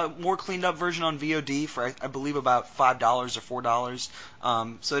more cleaned up version on VOD for, I believe, about $5 or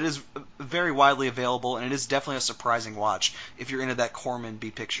 $4. So it is very widely available, and it is definitely a surprising watch if you're into that Corman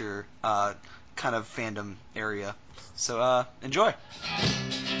B-Picture kind of fandom area. So enjoy.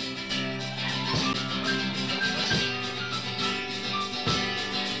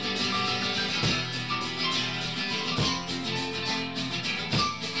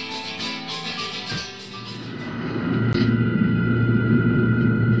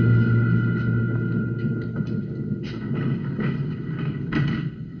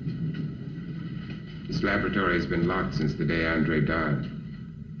 This laboratory has been locked since the day Andre died.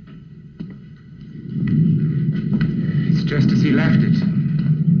 It's just as he left it.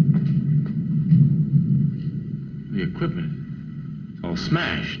 The equipment, all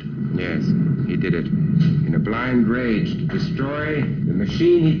smashed. Yes, he did it. In a blind rage to destroy the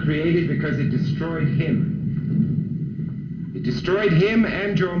machine he created because it destroyed him. It destroyed him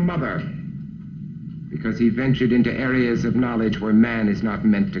and your mother. Because he ventured into areas of knowledge where man is not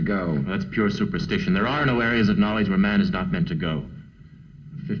meant to go. Well, that's pure superstition. There are no areas of knowledge where man is not meant to go.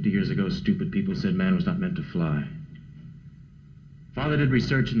 50 years ago, stupid people said man was not meant to fly. Father did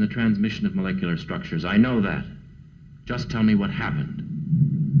research in the transmission of molecular structures. I know that. Just tell me what happened.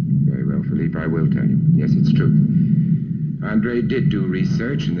 Very well, Philippe, I will tell you. Yes, it's true. Andre did do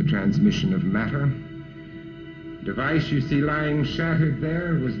research in the transmission of matter. The device you see lying shattered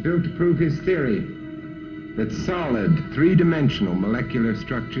there was built to prove his theory that solid, three-dimensional molecular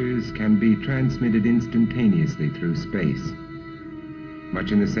structures can be transmitted instantaneously through space,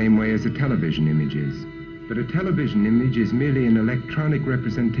 much in the same way as a television image is. But a television image is merely an electronic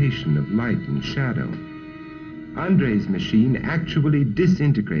representation of light and shadow. Andre's machine actually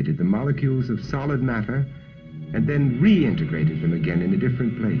disintegrated the molecules of solid matter and then reintegrated them again in a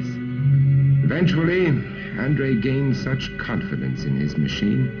different place. Eventually, Andre gained such confidence in his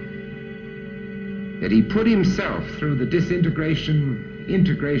machine that he put himself through the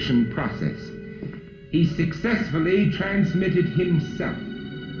disintegration-integration process. He successfully transmitted himself.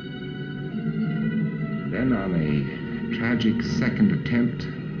 Then on a tragic second attempt,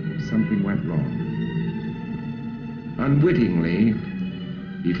 something went wrong. Unwittingly,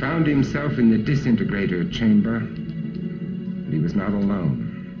 he found himself in the disintegrator chamber, but he was not alone.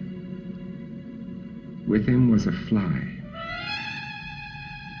 With him was a fly.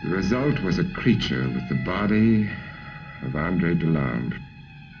 The result was a creature with the body of Andre Delambre,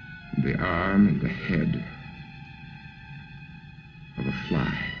 and the arm and the head of a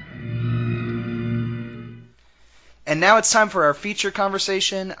fly. And now it's time for our feature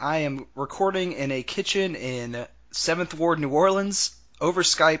conversation. I am recording in a kitchen in 7th Ward, New Orleans, over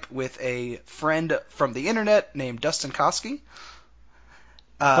Skype with a friend from the internet named Dustin Koski.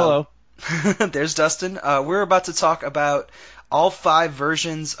 Hello. There's Dustin. We're about to talk about all 5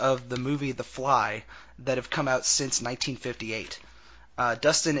 versions of the movie The Fly that have come out since 1958.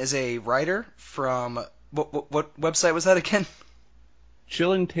 Dustin is a writer from... What website was that again?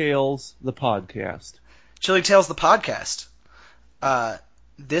 Chilling Tales, the podcast. Chilling Tales, the podcast.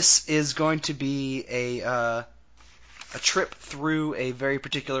 This is going to be a trip through a very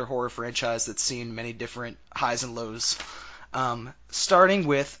particular horror franchise that's seen many different highs and lows. Starting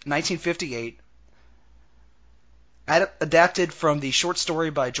with 1958, adapted from the short story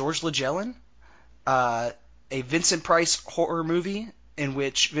by George Legellen, a Vincent Price horror movie in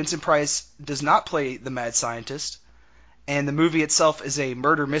which Vincent Price does not play the mad scientist, and the movie itself is a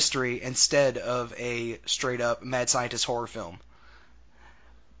murder mystery instead of a straight-up mad scientist horror film.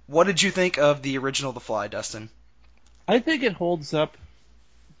 What did you think of the original The Fly, Dustin? I think it holds up.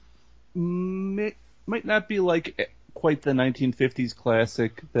 Might not be like quite the 1950s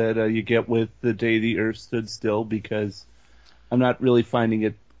classic that you get with The Day the Earth Stood Still, because I'm not really finding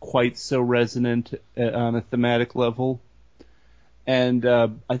it quite so resonant on a thematic level. And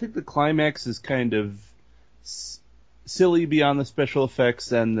I think the climax is kind of silly beyond the special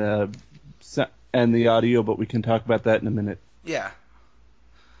effects and the audio, but we can talk about that in a minute. Yeah.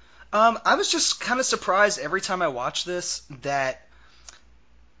 I was just kind of surprised every time I watch this that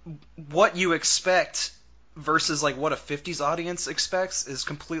what you expect versus like what a 50s audience expects is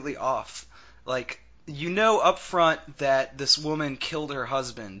completely off. Like, you know up front that this woman killed her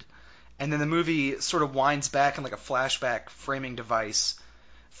husband, and then the movie sort of winds back in like a flashback framing device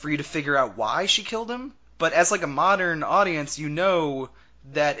for you to figure out why she killed him. But as like a modern audience, you know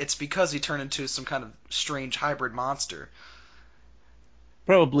that it's because he turned into some kind of strange hybrid monster.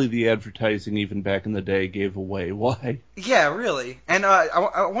 Probably the advertising even back in the day gave away why. Yeah, really. And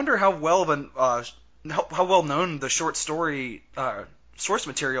I wonder how well how well known the short story source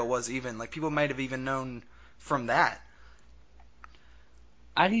material was. Even like people might have even known from that.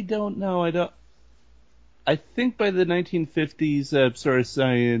 I don't know. I think by the 1950s, sort of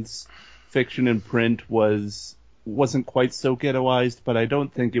science fiction in print wasn't quite so ghettoized, but I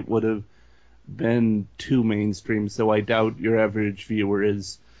don't think it would have been too mainstream, so I doubt your average viewer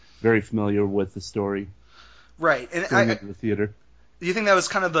is very familiar with the story. Right. And in the theater. Do you think that was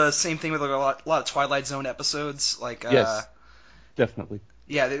kind of the same thing with like a lot of Twilight Zone episodes? Like, yes, definitely.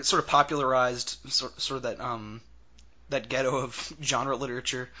 Yeah, they sort of popularized sort of that ghetto of genre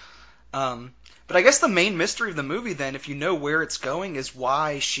literature. But I guess the main mystery of the movie, then, if you know where it's going, is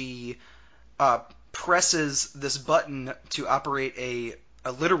why she presses this button to operate a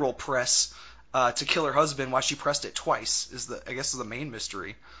literal press to kill her husband. Why she pressed it twice is the main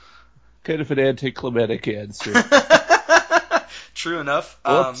mystery. Kind of an anticlimactic answer. True enough.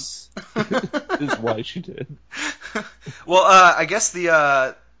 Whoops. Is why she did. Well, I guess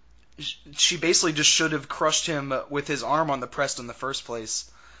she basically just should have crushed him with his arm on the press in the first place,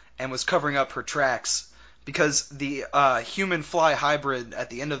 and was covering up her tracks, because the human fly hybrid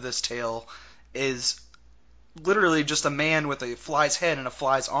at the end of this tale is literally just a man with a fly's head and a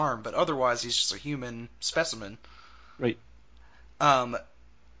fly's arm, but otherwise he's just a human specimen. Right.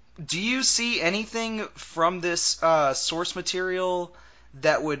 Do you see anything from this source material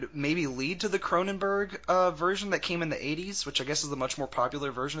that would maybe lead to the Cronenberg version that came in the 80s, which I guess is the much more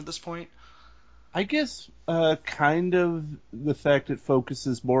popular version at this point? I guess kind of the fact it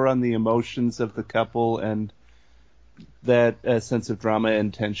focuses more on the emotions of the couple and that sense of drama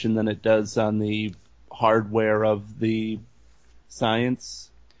and tension than it does on the hardware of the science.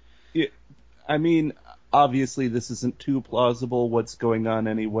 I mean, obviously this isn't too plausible what's going on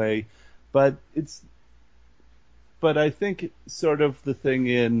anyway, but I think sort of the thing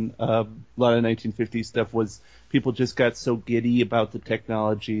in a lot of 1950s stuff was people just got so giddy about the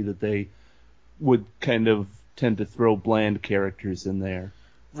technology that they would kind of tend to throw bland characters in there.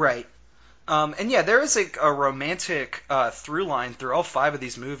 Right. And yeah, there is a romantic through line through all 5 of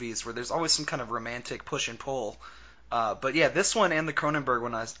these movies where there's always some kind of romantic push and pull. But yeah, this one and the Cronenberg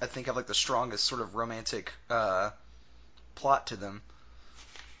one I think have like the strongest sort of romantic plot to them.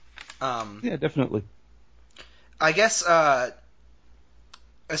 Yeah, definitely. I guess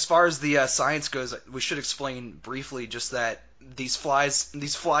as far as the science goes, we should explain briefly just that these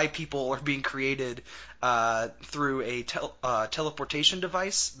fly people are being created through a teleportation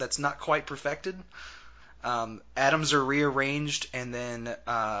device that's not quite perfected. Atoms are rearranged, and then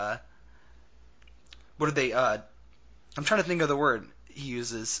what are they? I'm trying to think of the word he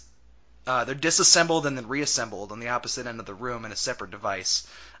uses. they're disassembled and then reassembled on the opposite end of the room in a separate device,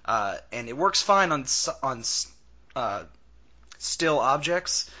 and it works fine on still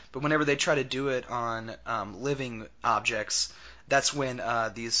objects, but whenever they try to do it on living objects, that's when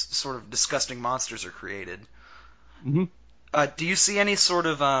these sort of disgusting monsters are created. Mm-hmm. Do you see any sort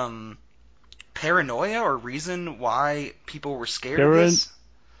of paranoia or reason why people were scared of this?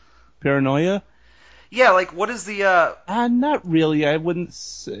 Paranoia? Yeah, like what is the... Not really. I wouldn't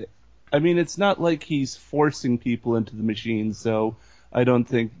say... I mean, it's not like he's forcing people into the machine, so I don't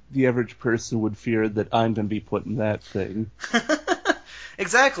think the average person would fear that I'm going to be put in that thing.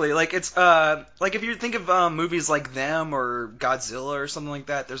 Exactly. Like it's like if you think of movies like Them or Godzilla or something like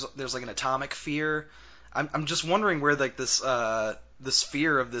that, there's like an atomic fear. I'm just wondering where like this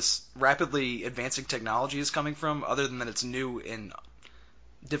fear of this rapidly advancing technology is coming from, other than that it's new and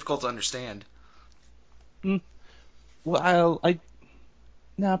difficult to understand. Well,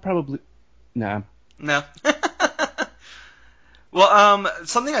 probably nah. No. Well,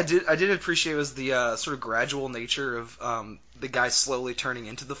 something I did appreciate was the sort of gradual nature of the guy slowly turning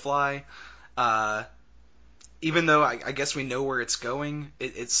into the fly. Even though I guess we know where it's going,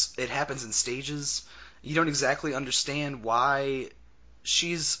 it happens in stages. You don't exactly understand why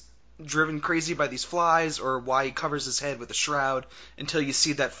she's driven crazy by these flies or why he covers his head with a shroud until you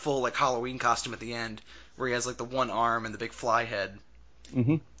see that full like Halloween costume at the end where he has like the one arm and the big fly head.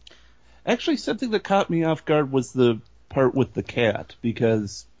 Mm-hmm. Actually, something that caught me off guard was the part with the cat,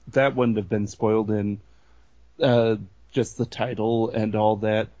 because that wouldn't have been spoiled in just the title and all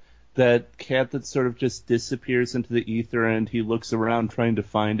that. That cat that sort of just disappears into the ether and he looks around trying to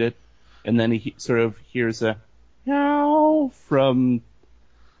find it, and then he sort of hears a meow from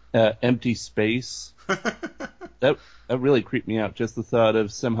empty space. That really creeped me out, just the thought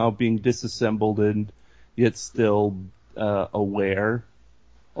of somehow being disassembled and yet still aware.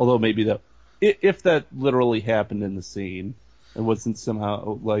 Although maybe that, if that literally happened in the scene, it wasn't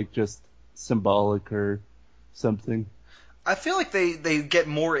somehow like just symbolic or something. I feel like they get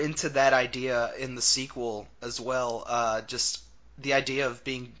more into that idea in the sequel as well. Just the idea of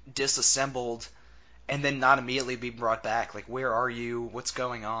being disassembled and then not immediately being brought back. Like, where are you? What's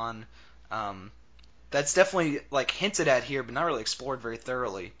going on? That's definitely like hinted at here, but not really explored very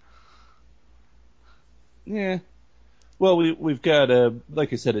thoroughly. Yeah. Well, we've got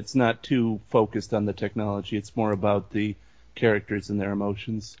like I said, it's not too focused on the technology. It's more about the characters and their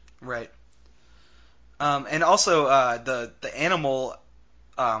emotions. Right. And also the animal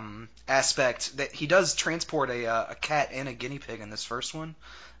aspect, that he does transport a cat and a guinea pig in this first one,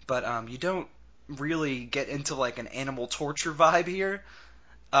 but you don't really get into like an animal torture vibe here.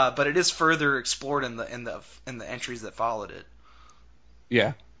 But it is further explored in the entries that followed it.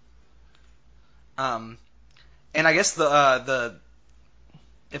 Yeah. And I guess the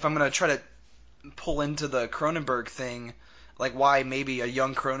if I'm gonna try to pull into the Cronenberg thing, like why maybe a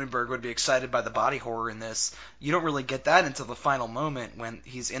young Cronenberg would be excited by the body horror in this, you don't really get that until the final moment when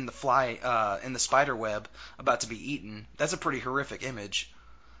he's in the spider web about to be eaten. That's a pretty horrific image.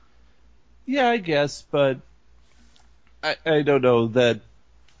 Yeah, I guess, but I don't know, that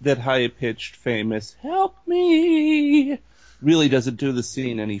high-pitched famous "help me" really doesn't do the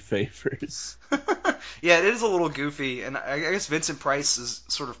scene any favors. Yeah, it is a little goofy, and I guess Vincent Price is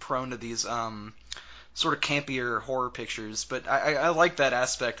sort of prone to these sort of campier horror pictures, but I like that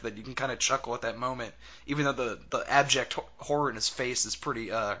aspect that you can kind of chuckle at that moment, even though the abject horror in his face is pretty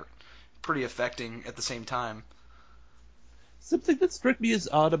affecting at the same time. Something that struck me as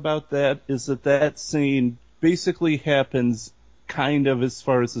odd about that is that scene basically happens kind of, as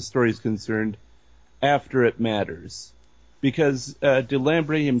far as the story is concerned, after it matters. Because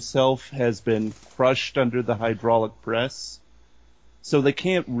Delambre himself has been crushed under the hydraulic press, so they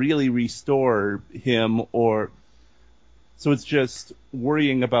can't really restore him, so it's just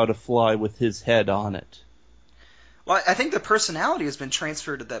worrying about a fly with his head on it. Well, I think the personality has been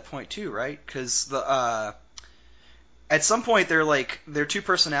transferred at that point too, right? Because at some point their two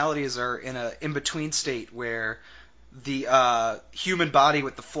personalities are in a in-between state where the human body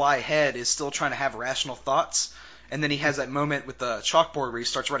with the fly head is still trying to have rational thoughts. And then he has that moment with the chalkboard where he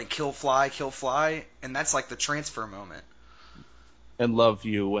starts writing kill fly, and that's like the transfer moment. And love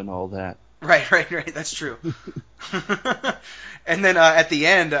you and all that. Right, that's true. And then at the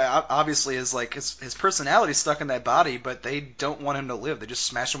end, obviously, is like his personality's stuck in that body, but they don't want him to live. They just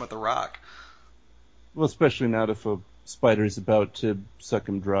smash him with a rock. Well, especially not if a spider's about to suck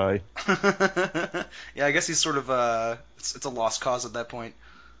him dry. Yeah, I guess he's sort of, it's a lost cause at that point.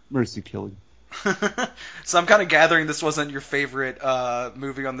 Mercy killing. So I'm kind of gathering this wasn't your favorite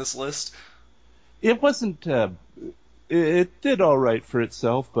movie on this list. It wasn't. It did all right for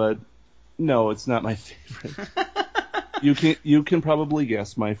itself, but No, it's not my favorite. You can probably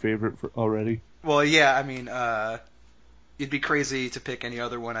guess my favorite already. Well, yeah, I mean, you'd be crazy to pick any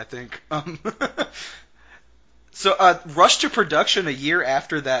other one, I think. So, rushed to production a year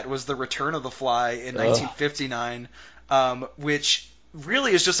after that was The Return of the Fly in 1959, which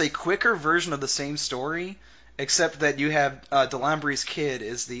really is just a quicker version of the same story, except that you have Delambre's kid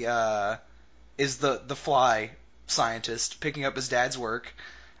is the fly scientist picking up his dad's work,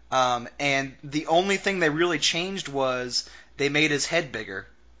 and the only thing they really changed was they made his head bigger.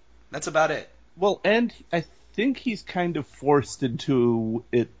 That's about it. Well, and I think he's kind of forced into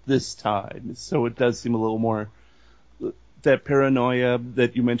it this time, so it does seem a little more... That paranoia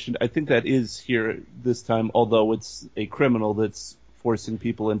that you mentioned, I think that is here this time, although it's a criminal that's forcing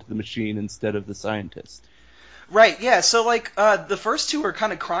people into the machine instead of the scientist. Right, yeah, so like, the first two are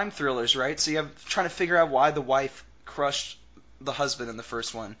kind of crime thrillers, right? So you have trying to figure out why the wife crushed the husband in the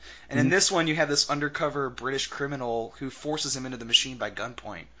first one. And in this one, you have this undercover British criminal who forces him into the machine by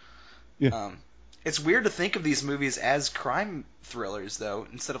gunpoint. Yeah. It's weird to think of these movies as crime thrillers, though,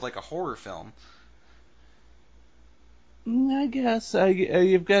 instead of like a horror film. I guess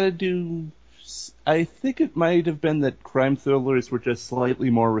you've got to do... I think it might have been that crime thrillers were just slightly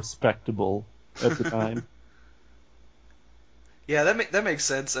more respectable at the time. Yeah, that makes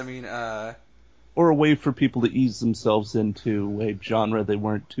sense. I mean, or a way for people to ease themselves into a genre they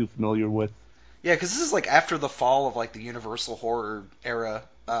weren't too familiar with. Yeah, because this is like after the fall of like the Universal horror era,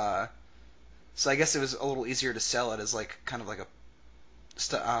 so I guess it was a little easier to sell it as like kind of like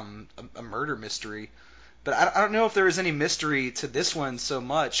a murder mystery. But I don't know if there was any mystery to this one so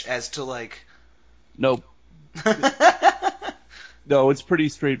much as to like. Nope. No, it's pretty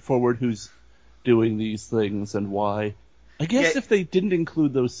straightforward who's doing these things and why. I guess if they didn't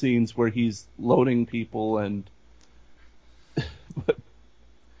include those scenes where he's loading people and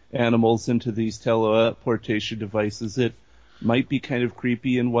animals into these teleportation devices, it might be kind of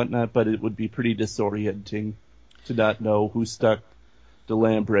creepy and whatnot, but it would be pretty disorienting to not know who stuck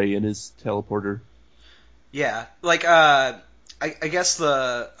Delambre in his teleporter. Yeah, like I guess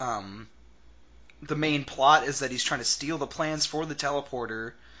the main plot is that he's trying to steal the plans for the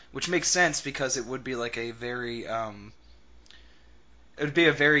teleporter, which makes sense because it would be like a very it would be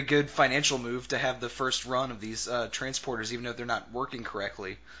a very good financial move to have the first run of these transporters, even though they're not working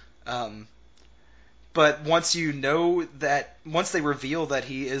correctly. But once they reveal that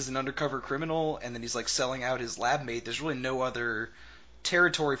he is an undercover criminal and then he's like selling out his lab mate, there's really no other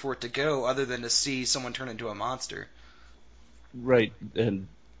territory for it to go other than to see someone turn into a monster. Right, and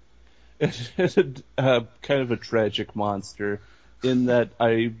kind of a tragic monster in that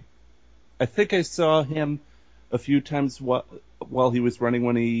I think I saw him a few times while he was running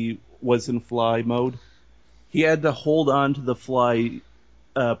when he was in fly mode. He had to hold on to the fly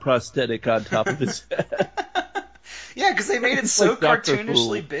prosthetic on top of his head. Yeah, because they made it so like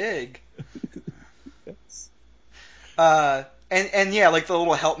cartoonishly big. Yes. And yeah, like the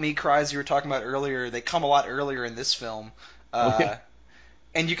little help me cries you were talking about earlier, they come a lot earlier in this film.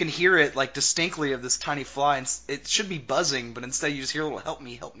 And you can hear it like distinctly of this tiny fly, and it should be buzzing, but instead you just hear a little help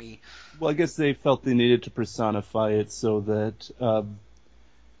me, help me. Well, I guess they felt they needed to personify it so that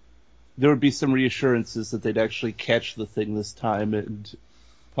there would be some reassurances that they'd actually catch the thing this time and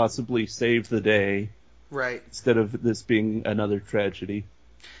possibly save the day. Right. Instead of this being another tragedy.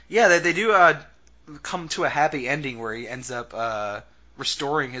 Yeah, they do come to a happy ending where he ends up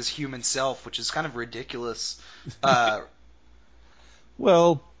restoring his human self, which is kind of ridiculous.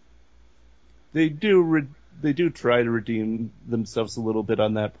 Well, they do try to redeem themselves a little bit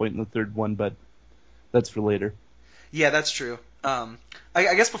on that point in the third one, but that's for later. Yeah, that's true. I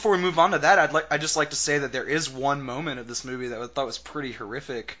guess before we move on to that, I'd just like to say that there is one moment of this movie that I thought was pretty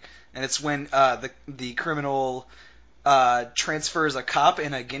horrific, and it's when the criminal transfers a cop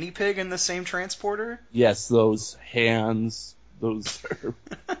and a guinea pig in the same transporter. Yes, those hands, those are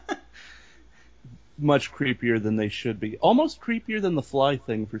much creepier than they should be. Almost creepier than the fly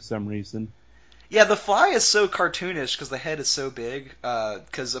thing for some reason. Yeah, the fly is so cartoonish because the head is so big,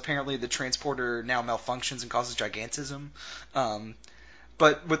 because apparently the transporter now malfunctions and causes gigantism.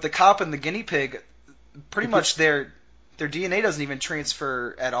 But with the cop and the guinea pig, pretty much their DNA doesn't even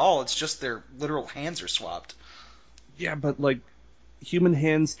transfer at all. It's just their literal hands are swapped. Yeah, but like human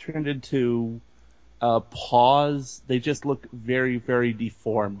hands turned into paws, they just look very, very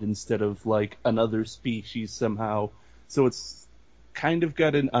deformed instead of like another species somehow. So it's kind of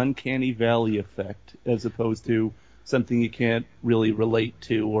got an uncanny valley effect as opposed to something you can't really relate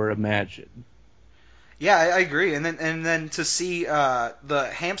to or imagine. Yeah, I agree. And then to see the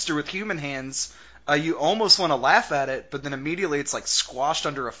hamster with human hands You almost want to laugh at it, but then immediately it's like squashed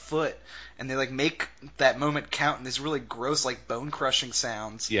under a foot, and they like make that moment count in these really gross, like bone crushing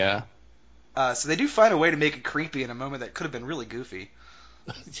sounds. Yeah. So they do find a way to make it creepy in a moment that could have been really goofy.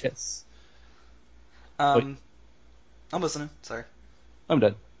 Yes. I'm listening. Sorry. I'm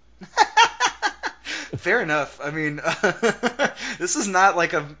done. Fair enough. I mean, this is not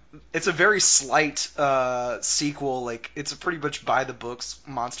like it's a very slight sequel. Like, it's a pretty much by the books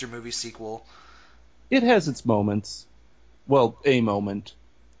monster movie sequel. It has its moments. Well, a moment.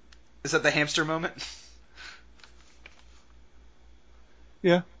 Is that the hamster moment?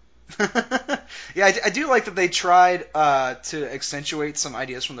 Yeah. Yeah, I do like that they tried to accentuate some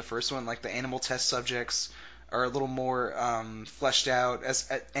ideas from the first one, like the animal test subjects are a little more fleshed out,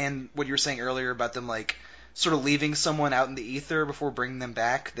 and what you were saying earlier about them like sort of leaving someone out in the ether before bringing them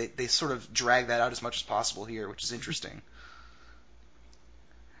back. They sort of drag that out as much as possible here, which is interesting.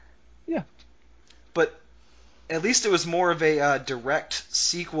 Yeah. But at least it was more of a direct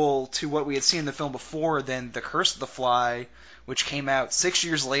sequel to what we had seen in the film before than The Curse of the Fly, which came out 6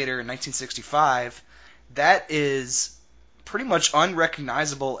 years later in 1965. That is pretty much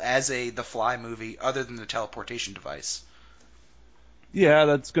unrecognizable as The Fly movie, other than the teleportation device. Yeah,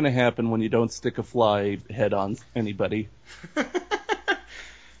 that's going to happen when you don't stick a fly head on anybody.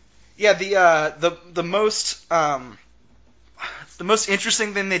 Yeah, the most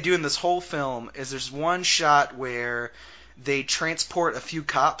interesting thing they do in this whole film is there's one shot where they transport a few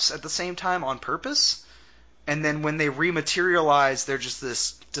cops at the same time on purpose, and then when they rematerialize, they're just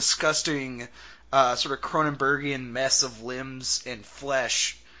this disgusting sort of Cronenbergian mess of limbs and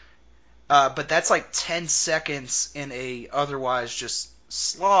flesh. But that's like 10 seconds in a otherwise just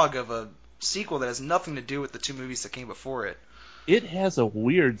slog of a sequel that has nothing to do with the two movies that came before it. It has a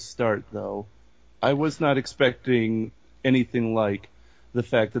weird start, though. I was not expecting anything like the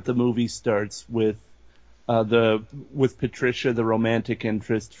fact that the movie starts with Patricia, the romantic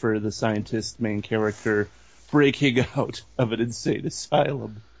interest for the scientist main character, breaking out of an insane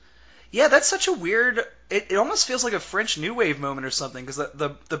asylum. Yeah, that's such a weird... It almost feels like a French New Wave moment or something, because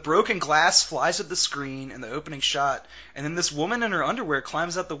the broken glass flies at the screen in the opening shot, and then this woman in her underwear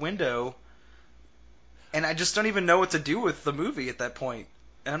climbs out the window, and I just don't even know what to do with the movie at that point.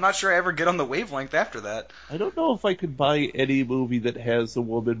 And I'm not sure I ever get on the wavelength after that. I don't know if I could buy any movie that has a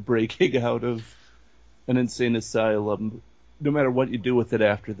woman breaking out of an insane asylum, no matter what you do with it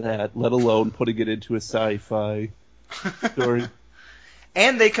after that, let alone putting it into a sci-fi story.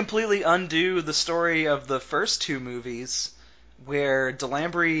 And they completely undo the story of the first two movies, where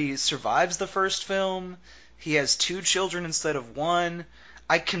Delambre survives the first film. He has 2 children instead of 1.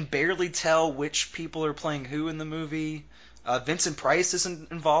 I can barely tell which people are playing who in the movie. Vincent Price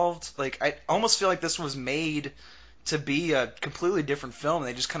isn't involved. Like, I almost feel like this was made to be a completely different film, and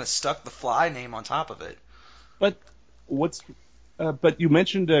they just kind of stuck the Fly name on top of it. But but you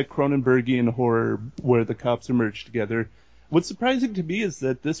mentioned Cronenbergian horror where the cops are merged together. What's surprising to me is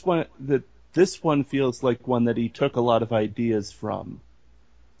that this one feels like one that he took a lot of ideas from.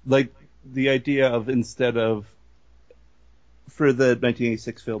 Like the idea of, instead of, for the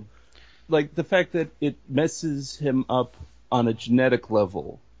 1986 film, like the fact that it messes him up on a genetic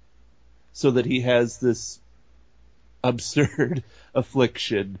level so that he has this absurd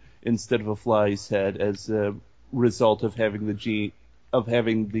affliction instead of a fly's head as a result of having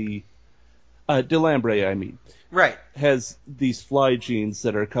Delambre, I mean. Right. Has these fly genes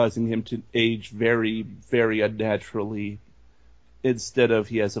that are causing him to age very, very unnaturally, instead of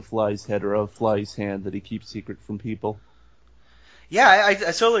he has a fly's head or a fly's hand that he keeps secret from people. Yeah, I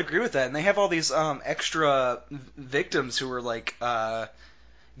totally agree with that. And they have all these extra victims who were like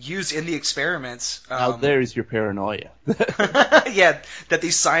used in the experiments. Now there's your paranoia. Yeah, that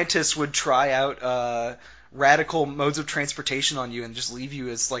these scientists would try out radical modes of transportation on you and just leave you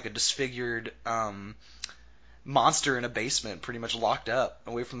as like a disfigured monster in a basement, pretty much locked up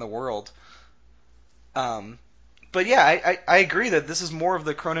away from the world. But yeah, I agree that this is more of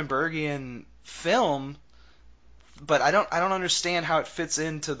the Cronenbergian film, but I don't understand how it fits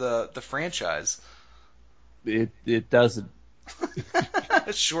into the franchise. It doesn't.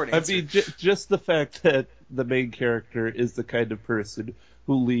 Short answer. I mean, just the fact that the main character is the kind of person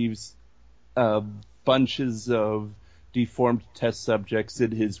who leaves bunches of deformed test subjects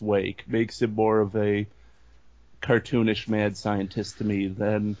in his wake makes him more of a cartoonish mad scientist to me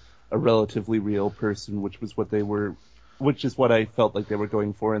than a relatively real person, which is what I felt like they were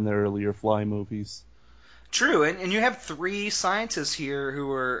going for in their earlier Fly movies. True, and you have 3 scientists here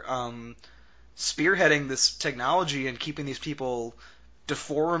who are spearheading this technology and keeping these people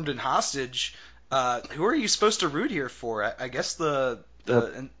deformed and hostage. Who are you supposed to root here for? I guess the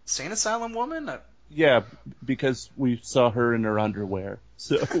insane asylum woman? Yeah, because we saw her in her underwear.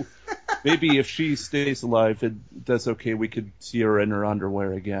 So maybe if she stays alive, that's okay. We could see her in her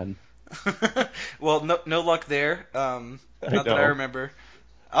underwear again. Well, no luck there. Not that I know. remember.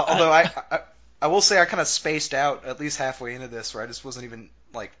 Although I will say I kind of spaced out at least halfway into this, where I just wasn't even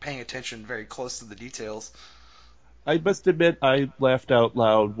like paying attention very close to the details. I must admit, I laughed out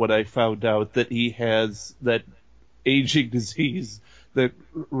loud when I found out that he has that aging disease that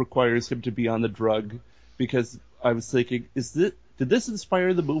requires him to be on the drug, because I was thinking, did this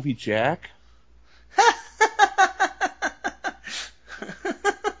inspire the movie Jack?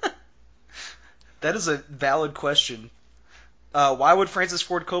 That is a valid question. Why would Francis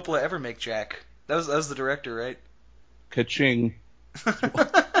Ford Coppola ever make Jack? That was the director, right? Ka-ching.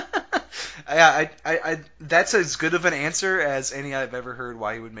 Yeah, that's as good of an answer as any I've ever heard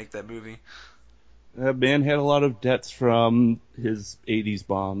why he would make that movie. That man had a lot of debts from his 80s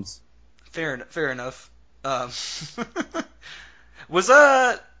bombs. Fair enough. Was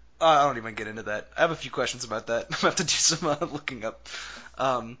I don't even get into that. I have a few questions about that. I'm about to do some looking up.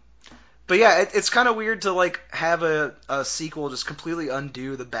 But yeah, it's kind of weird to like have a sequel just completely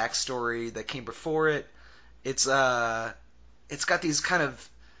undo the backstory that came before it. It's got these kind of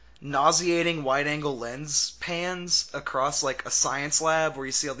nauseating wide-angle lens pans across like a science lab where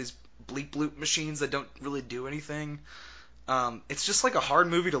you see all these bleep bloop machines that don't really do anything. It's just like a hard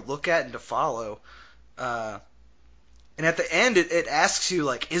movie to look at and to follow. And at the end, it asks you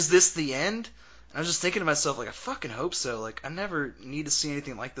like, is this the end? And I was just thinking to myself, like, I fucking hope so. Like, I never need to see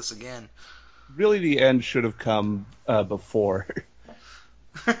anything like this again. Really, the end should have come before.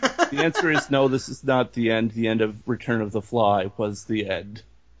 The answer is no, this is not the end. The end of Return of the Fly was the end.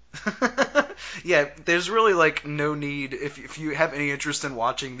 Yeah, there's really, like, no need, if you have any interest in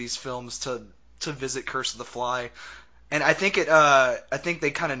watching these films, to visit Curse of the Fly. And I think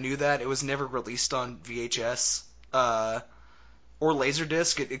they kind of knew that. It was never released on VHS. Or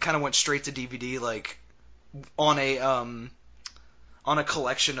Laserdisc. It kind of went straight to DVD, like on a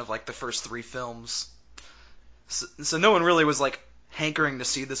collection of like the first 3 films. So no one really was like hankering to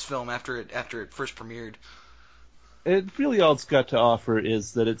see this film after it first premiered. It really all it's got to offer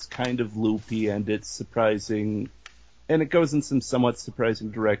is that it's kind of loopy and it's surprising, and it goes in some somewhat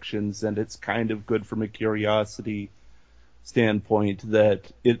surprising directions, and it's kind of good from a curiosity standpoint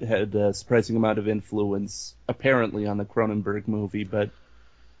that it had a surprising amount of influence, apparently, on the Cronenberg movie, but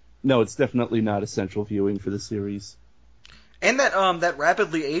no, it's definitely not essential viewing for the series. And that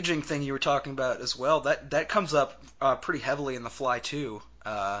rapidly aging thing you were talking about as well, that comes up pretty heavily in The Fly too.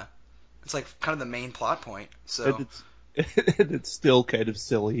 It's like kind of the main plot point. So and it's still kind of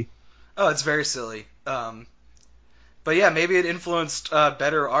silly. Oh, it's very silly. But yeah, maybe it influenced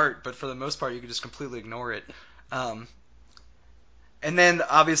better art, but for the most part, you could just completely ignore it. And then,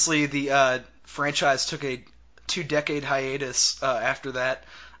 obviously, the franchise took a 2-decade hiatus after that,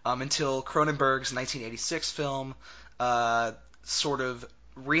 until Cronenberg's 1986 film sort of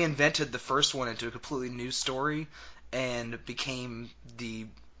reinvented the first one into a completely new story and became the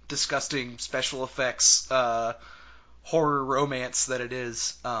disgusting special effects horror romance that it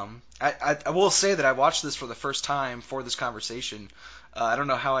is. I will say that I watched this for the first time for this conversation. I don't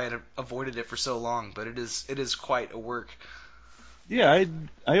know how I had avoided it for so long, but it is quite a work. Yeah,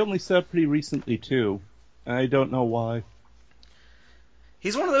 I only saw it pretty recently too. I don't know why.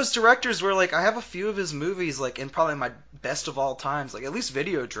 He's one of those directors where like I have a few of his movies like in probably my best of all times, like at least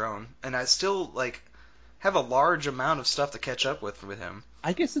Videodrome, and I still like have a large amount of stuff to catch up with him.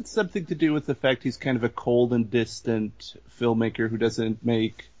 I guess it's something to do with the fact he's kind of a cold and distant filmmaker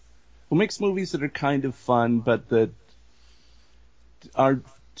who makes movies that are kind of fun, but that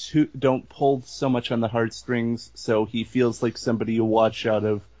don't pull so much on the heartstrings, so he feels like somebody you watch out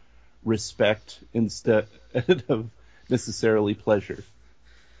of respect instead of necessarily pleasure.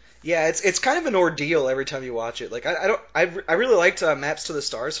 Yeah, it's kind of an ordeal every time you watch it. Like I really liked Maps to the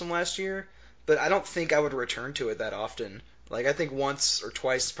Stars from last year, but I don't think I would return to it that often. Like I think once or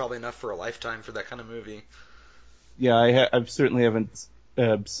twice is probably enough for a lifetime for that kind of movie. Yeah, I certainly haven't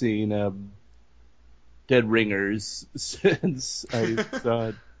seen Dead Ringers since I saw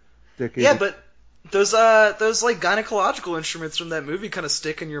it. Yeah, but those like gynecological instruments from that movie kind of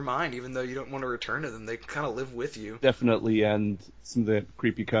stick in your mind, even though you don't want to return to them. They kind of live with you. Definitely, and some of the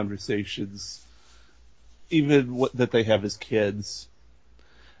creepy conversations, even that they have as kids.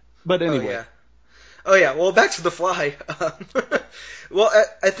 But anyway. Oh yeah. Well, back to The Fly. Well,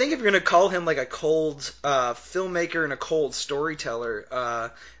 I think if you're gonna call him like a cold filmmaker and a cold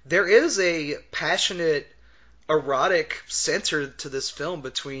storyteller, there is a passionate, erotic center to this film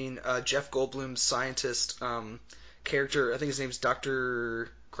between Jeff Goldblum's scientist character. I think his name's Dr.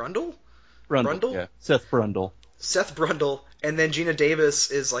 Grundle. Brundle? Yeah, Seth Brundle. Seth Brundle, and then Gina Davis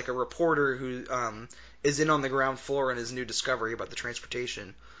is like a reporter who is in on the ground floor in his new discovery about the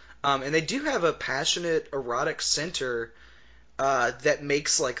transportation. And they do have a passionate, erotic center that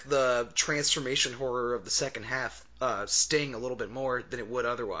makes like the transformation horror of the second half sting a little bit more than it would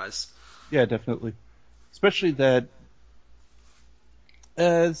otherwise. Yeah, definitely. Especially that,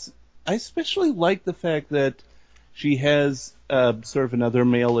 I especially like the fact that she has sort of another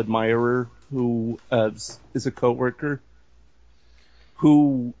male admirer who is a coworker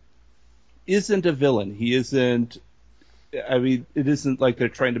who isn't a villain. He isn't. I mean, it isn't like they're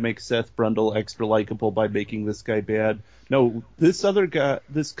trying to make Seth Brundle extra likable by making this guy bad. No, this other guy,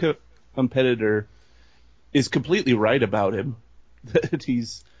 this competitor, is completely right about him. That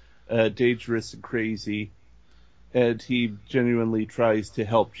he's dangerous and crazy, and he genuinely tries to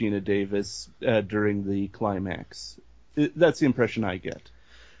help Gina Davis during the climax. That's the impression I get.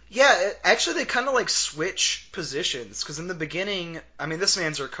 Yeah, actually, they kind of like switch positions because in the beginning, I mean, this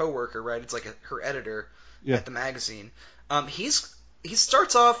man's her coworker, right? It's like her editor at the magazine. He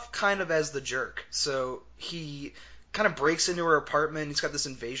starts off kind of as the jerk, so he kind of breaks into her apartment. He's got this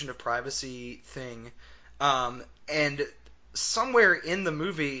invasion of privacy thing, and somewhere in the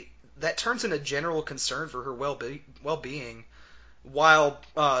movie that turns into general concern for her well-being, while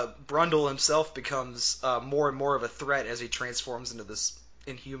Brundle himself becomes more and more of a threat as he transforms into this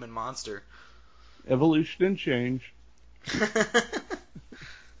inhuman monster. Evolution and change.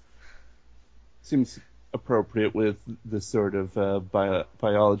 Seems appropriate with the sort of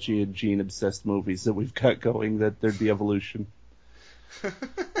biology and gene-obsessed movies that we've got going, that there'd be evolution.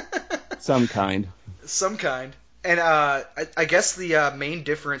 Some kind. Some kind. And I guess the main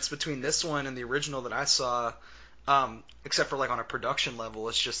difference between this one and the original that I saw, except for like on a production level,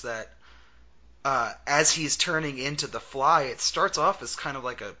 is just that as he's turning into the Fly, it starts off as kind of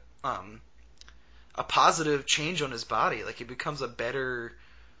like a positive change on his body. Like he becomes a better,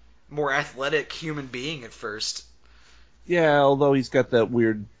 more athletic human being at first. Yeah, although he's got that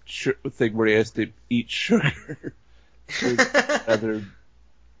weird thing where he has to eat sugar. Rather,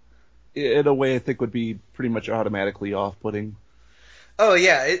 in a way I think would be pretty much automatically off-putting. Oh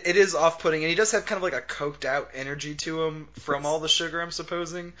yeah, it is off-putting, and he does have kind of like a coked out energy to him from all the sugar, I'm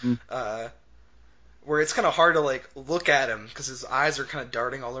supposing. Where it's kind of hard to like look at him because his eyes are kind of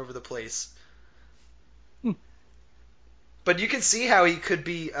darting all over the place. But you can see how he could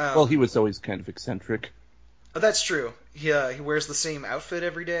be. Well, he was always kind of eccentric. Oh, that's true. He wears the same outfit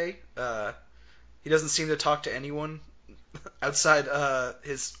every day. He doesn't seem to talk to anyone outside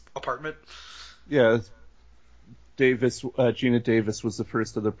his apartment. Yeah, Gina Davis was the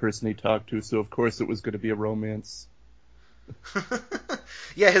first other person he talked to, so of course it was going to be a romance.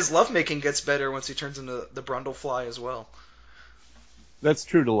 Yeah, his lovemaking gets better once he turns into the Brundle Fly as well. That's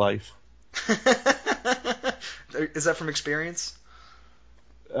true to life. Is that from experience?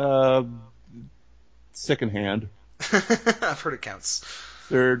 Second-hand. I've heard it counts.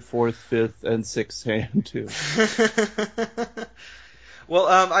 Third, fourth, fifth, and sixth hand, too. Well,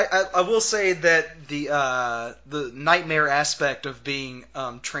 I will say that the nightmare aspect of being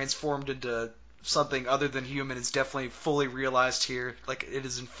transformed into something other than human is definitely fully realized here. Like, it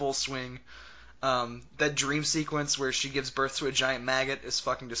is in full swing. That dream sequence where she gives birth to a giant maggot is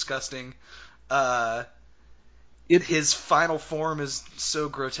fucking disgusting. His final form is so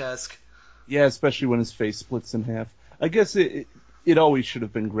grotesque. Yeah, especially when his face splits in half. I guess it always should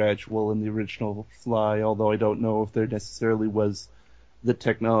have been gradual in the original Fly, although I don't know if there necessarily was the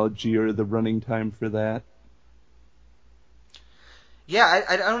technology or the running time for that. Yeah,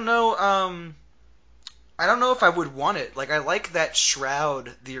 I don't know. I don't know if I would want it. Like, I like that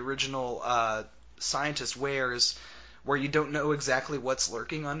shroud the original scientist wears, where you don't know exactly what's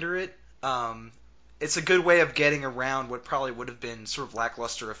lurking under it. It's a good way of getting around what probably would have been sort of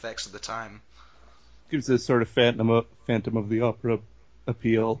lackluster effects at the time. Gives a sort of Phantom of the Opera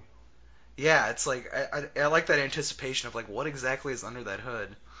appeal. Yeah, it's like I like that anticipation of like what exactly is under that hood.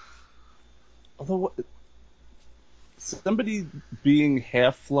 Although somebody being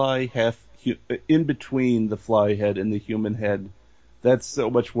half fly, half in between the fly head and the human head, that's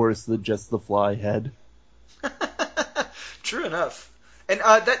so much worse than just the fly head. True enough. And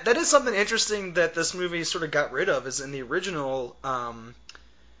that is something interesting that this movie sort of got rid of, is in the original,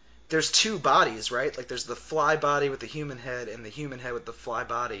 there's two bodies, right? Like there's the fly body with the human head and the human head with the fly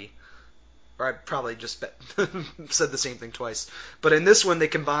body. Or I probably just said the same thing twice. But in this one, they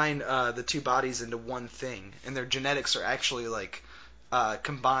combine the two bodies into one thing, and their genetics are actually like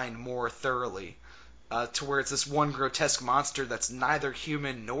combined more thoroughly, to where it's this one grotesque monster that's neither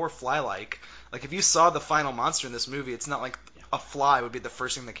human nor fly-like. Like if you saw the final monster in this movie, it's not like a fly would be the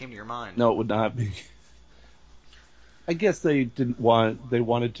first thing that came to your mind. No, it would not be. I guess they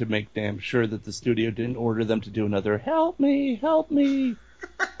wanted to make damn sure that the studio didn't order them to do another help me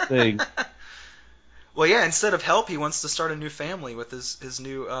thing. Well, yeah, instead of help, he wants to start a new family with his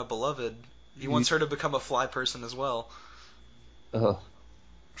new beloved. He wants her to become a fly person as well.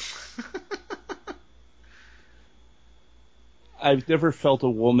 I've never felt a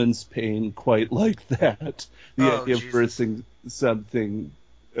woman's pain quite like that. The idea of birthing something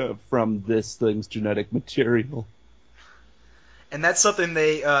from this thing's genetic material. And that's something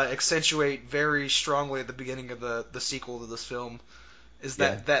they accentuate very strongly at the beginning of the sequel to this film, is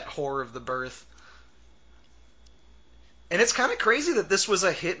that horror of the birth. And it's kind of crazy that this was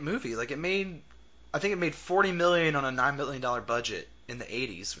a hit movie. Like, I think it made $40 million on a $9 million budget in the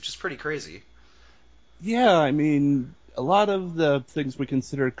 80s, which is pretty crazy. Yeah, I mean, a lot of the things we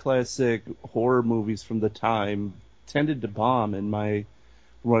consider classic horror movies from the time tended to bomb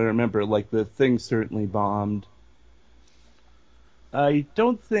what I remember. Like, The Thing certainly bombed. I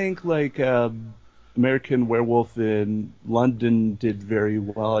don't think, American Werewolf in London did very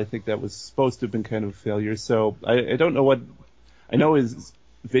well. I think that was supposed to have been kind of a failure. So I don't know what... I know his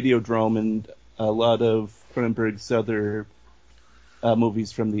Videodrome and a lot of Cronenberg's other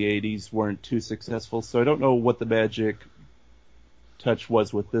movies from the 80s weren't too successful, so I don't know what the magic touch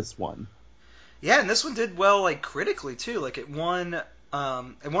was with this one. Yeah, and this one did well, critically, too. It won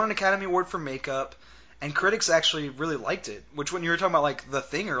an Academy Award for makeup, and critics actually really liked it, which when you were talking about, The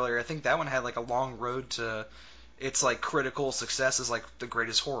Thing earlier, I think that one had, a long road to its, critical success as, the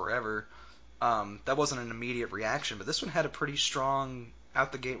greatest horror ever. That wasn't an immediate reaction, but this one had a pretty strong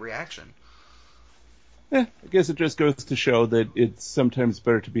out-the-gate reaction. I guess it just goes to show that it's sometimes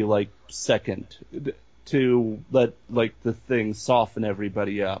better to be, second, to let, The Thing soften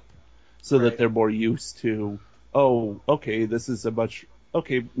everybody up, so that they're more used to, oh, okay, this is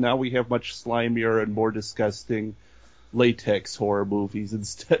now we have much slimier and more disgusting latex horror movies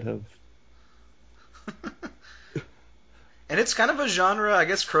instead of... And it's kind of a genre I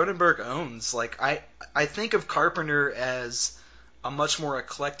guess Cronenberg owns. I think of Carpenter as a much more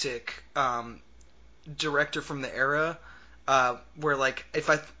eclectic director from the era, where if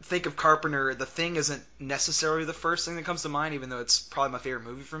I think of Carpenter, The Thing isn't necessarily the first thing that comes to mind, even though it's probably my favorite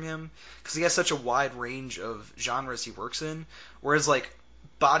movie from him, because he has such a wide range of genres he works in. Whereas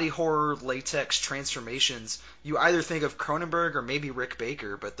body horror, latex, transformations, you either think of Cronenberg or maybe Rick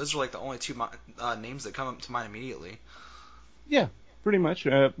Baker, but those are the only two names that come up to mind immediately. Yeah, pretty much.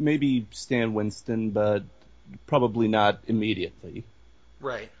 Maybe Stan Winston, but probably not immediately.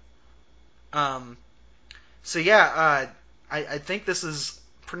 Right. So yeah, I think this is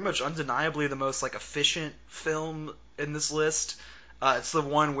pretty much undeniably the most efficient film in this list. It's the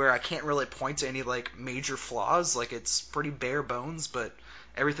one where I can't really point to any major flaws. It's pretty bare bones, but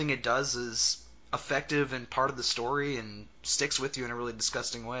everything it does is effective and part of the story and sticks with you in a really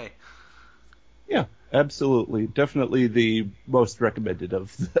disgusting way. Yeah, absolutely. Definitely the most recommended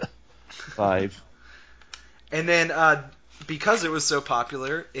of the 5. And then, because it was so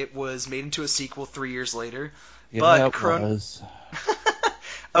popular, it was made into a sequel 3 years later. Yeah, but it was.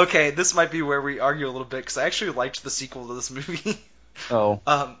 Okay, this might be where we argue a little bit, because I actually liked the sequel to this movie. Oh.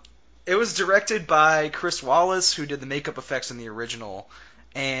 It was directed by Chris Wallace, who did the makeup effects in the original,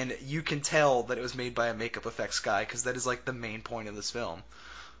 and you can tell that it was made by a makeup effects guy, because that is the main point of this film.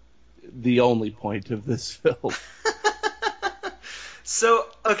 The only point of this film. So,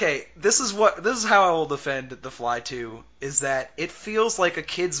 okay, this is how I will defend The Fly 2, is that it feels like a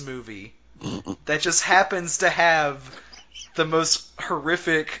kid's movie that just happens to have the most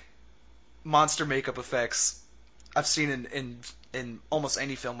horrific monster makeup effects I've seen in almost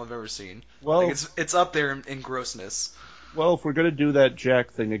any film I've ever seen. Well, it's up there in grossness. Well, if we're going to do that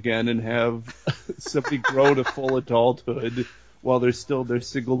Jack thing again and have somebody grow to full adulthood while they're still their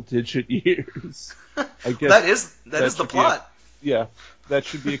single-digit years, I guess that is the plot. Yeah, that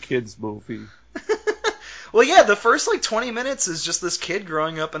should be a kid's movie. Well, yeah, the first 20 minutes is just this kid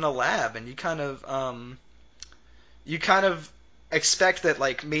growing up in a lab, and you kind of expect that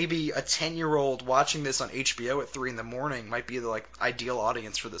maybe a 10-year-old watching this on HBO at 3 a.m. might be the ideal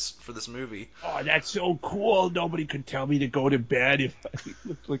audience for this movie. Oh, that's so cool! Nobody could tell me to go to bed if I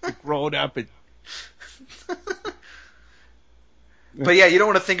looked like a grown up. But yeah, you don't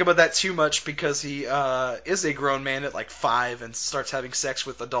want to think about that too much, because he is a grown man at 5 and starts having sex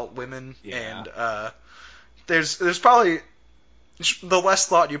with adult women, and there's probably the less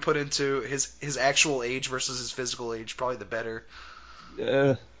thought you put into his actual age versus his physical age, probably the better.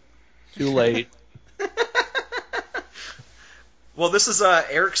 Too late. Well, this is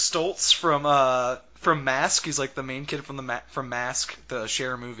Eric Stoltz from from Mask. He's like the main kid from from Mask, the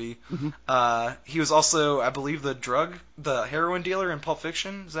Cher movie. Mm-hmm. He was also, I believe, the heroin dealer in Pulp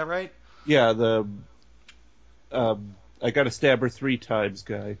Fiction. Is that right? Yeah, the I got to stab her 3 times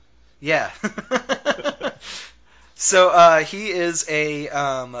guy. Yeah. So he is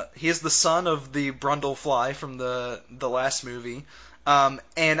the son of the Brundlefly from the last movie.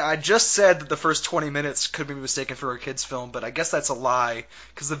 And I just said that the first 20 minutes could be mistaken for a kid's film, but I guess that's a lie,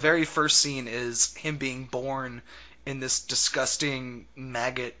 because the very first scene is him being born in this disgusting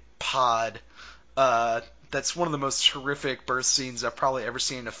maggot pod. That's one of the most horrific birth scenes I've probably ever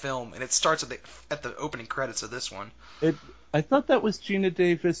seen in a film, and it starts at the opening credits of this one. I thought that was Gina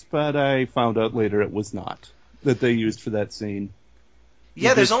Davis, but I found out later it was not, that they used for that scene.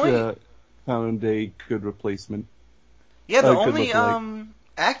 Yeah, there's only... found a good replacement. Yeah, the only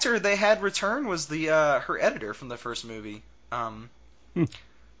actor they had return was her editor from the first movie. And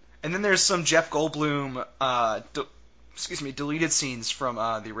then there's some Jeff Goldblum, deleted scenes from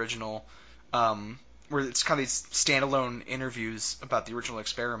the original, where it's kind of these standalone interviews about the original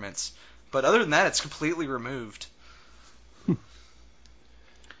experiments. But other than that, it's completely removed.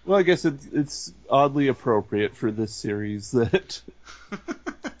 Well, I guess it's oddly appropriate for this series that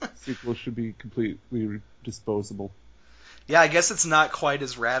sequels should be completely disposable. Yeah, I guess it's not quite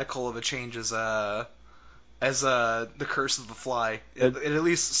as radical of a change as The Curse of the Fly. It at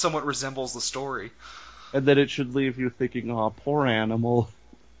least somewhat resembles the story. And that it should leave you thinking, "Oh, poor animal."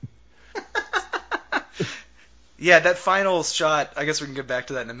 Yeah, that final shot, I guess we can get back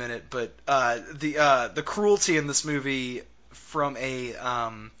to that in a minute, but the cruelty in this movie from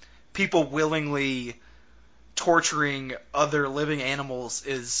people willingly torturing other living animals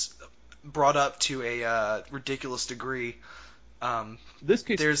is brought up to a ridiculous degree. In this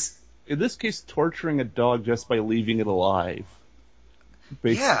case, torturing a dog just by leaving it alive.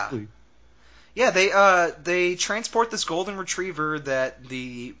 Basically. Yeah, they transport this golden retriever that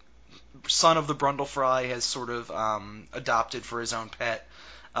the son of the Brundlefly has sort of adopted for his own pet.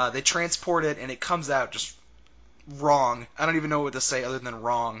 They transport it, and it comes out just wrong. I don't even know what to say other than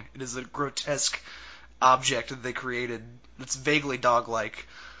wrong. It is a grotesque object that they created. It's vaguely dog-like.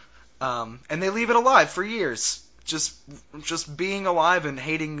 And they leave it alive for years. Just being alive and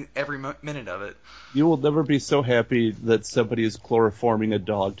hating every minute of it. You will never be so happy that somebody is chloroforming a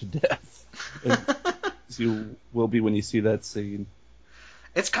dog to death as you will be when you see that scene.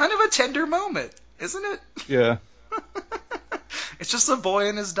 It's kind of a tender moment, isn't it? Yeah. It's just a boy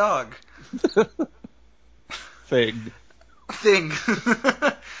and his dog. Thing.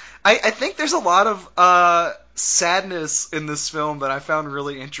 I think there's a lot of sadness in this film that I found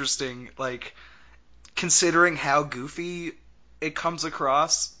really interesting, like, considering how goofy it comes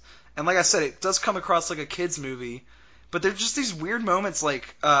across. And like I said, it does come across like a kid's movie, but there's just these weird moments,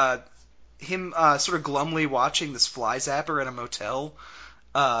 like him sort of glumly watching this fly zapper at a motel,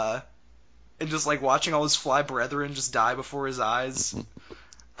 and just like watching all his fly brethren just die before his eyes.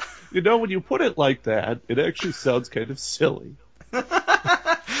 You know, when you put it like that, it actually sounds kind of silly.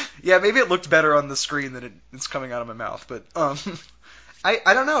 Yeah, maybe it looked better on the screen than it's coming out of my mouth, but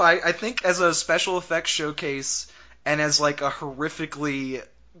I don't know. I think as a special effects showcase and as like a horrifically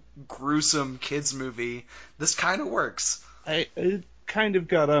gruesome kids movie, this kind of works. It kind of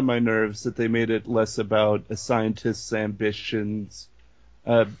got on my nerves that they made it less about a scientist's ambitions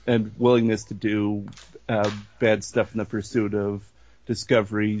and willingness to do bad stuff in the pursuit of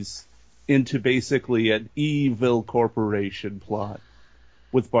discoveries into basically an evil corporation plot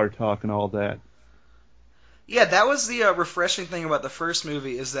with Bartok and all that. Yeah, that was the refreshing thing about the first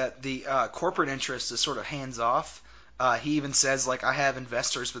movie, is that the corporate interest is sort of hands-off. He even says, like, I have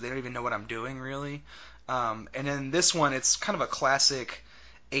investors, but they don't even know what I'm doing, really. And in this one, it's kind of a classic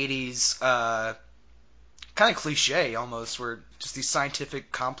 80s kind of cliche, almost, where just these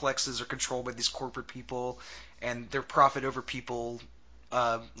scientific complexes are controlled by these corporate people, and their profit over people,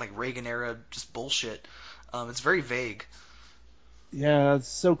 like Reagan-era, just bullshit. It's very vague. Yeah, it's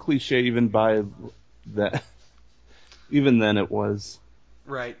so cliche even by that. Even then it was.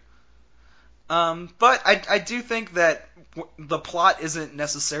 Right. But I do think that the plot isn't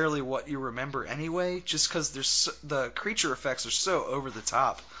necessarily what you remember anyway, just because the creature effects are so over the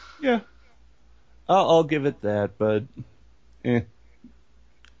top. Yeah. I'll give it that, but Still.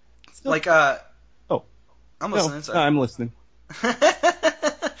 Like, Oh. I'm listening. No, Sorry. I'm listening.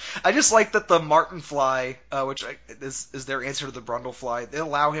 I just like that the Martin Fly, which is their answer to the Brundlefly, they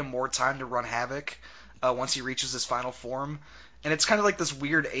allow him more time to run havoc once he reaches his final form. And it's kind of like this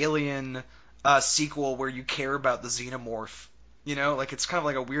weird alien sequel where you care about the xenomorph. You know, like it's kind of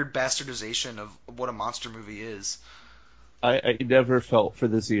like a weird bastardization of what a monster movie is. I never felt for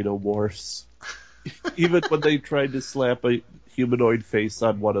the xenomorphs. Even when they tried to slap a humanoid face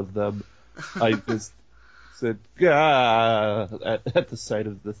on one of them, I just said, "Gah," at the sight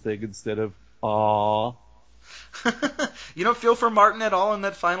of the thing instead of "Aw." You don't feel for Martin at all in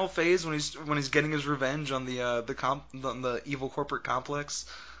that final phase when he's getting his revenge on the evil corporate complex?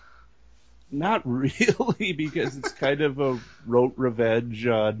 Not really, because it's kind of a rote revenge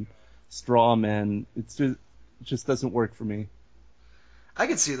on straw men. It just doesn't work for me. I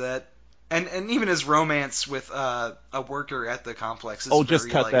can see that. And even his romance with a worker at the complex is just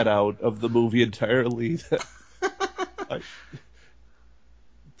very, cut that out of the movie entirely.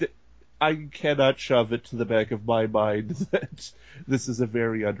 I cannot shove it to the back of my mind that this is a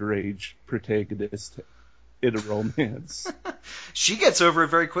very underage protagonist in a romance. She gets over it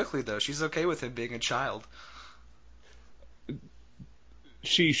very quickly, though. She's okay with him being a child.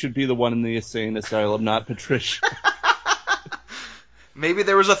 She should be the one in the insane asylum, not Patricia. Maybe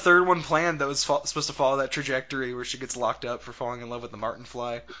there was a third one planned that was supposed to follow that trajectory where she gets locked up for falling in love with the Martin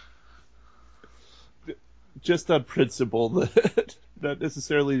fly. Just on principle, that not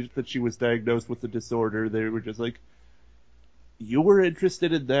necessarily that she was diagnosed with a disorder. They were just like, you were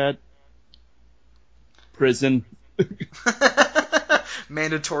interested in that? Prison.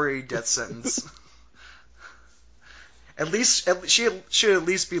 Mandatory death sentence. At least she should at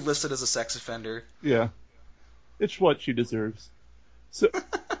least be listed as a sex offender. Yeah. It's what she deserves.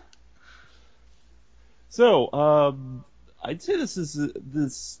 So, I'd say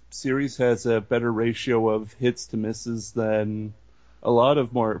this series has a better ratio of hits to misses than a lot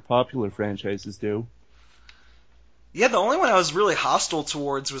of more popular franchises do. Yeah, the only one I was really hostile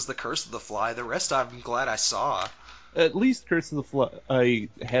towards was The Curse of the Fly. The rest I'm glad I saw. At least Curse of the Fly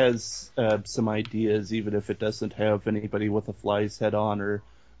has some ideas, even if it doesn't have anybody with a fly's head on or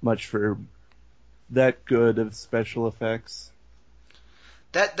much for that good of special effects.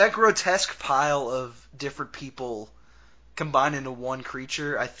 That grotesque pile of different people combined into one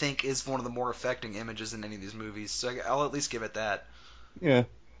creature, I think, is one of the more affecting images in any of these movies. So I'll at least give it that. Yeah.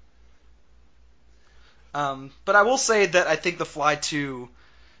 But I will say that I think The Fly 2,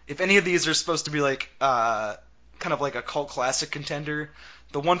 if any of these are supposed to be like kind of like a cult classic contender,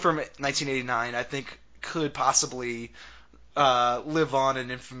 the one from 1989 I think could possibly live on in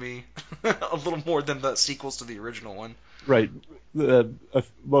infamy a little more than the sequels to the original one. Right.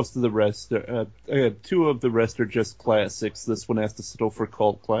 Most of the rest, two of the rest are just classics. This one has to settle for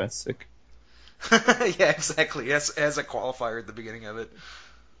cult classic. Yeah, exactly. As a qualifier at the beginning of it.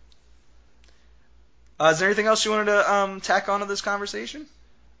 Is there anything else you wanted to tack onto this conversation?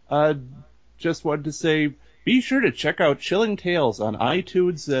 Just wanted to say, be sure to check out Chilling Tales on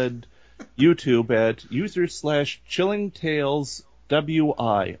iTunes and YouTube at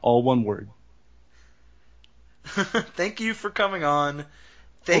 /ChillingTalesWI, all one word. Thank you for coming on.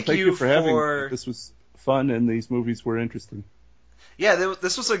 Thank you for having me. This was fun, and these movies were interesting. Yeah,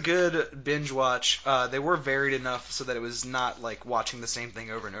 this was a good binge watch. They were varied enough so that it was not like watching the same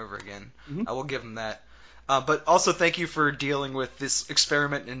thing over and over again. Mm-hmm. I will give them that. But also thank you for dealing with this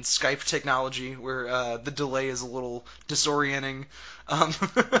experiment in Skype technology where the delay is a little disorienting.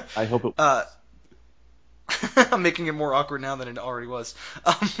 I hope it... I'm making it more awkward now than it already was.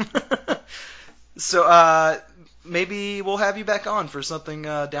 So maybe we'll have you back on for something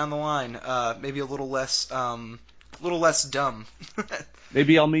down the line. Maybe a little less dumb.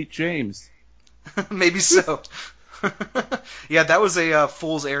 Maybe I'll meet James. Maybe so. Yeah, that was a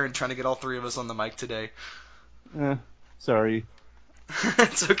fool's errand trying to get all three of us on the mic today. Sorry.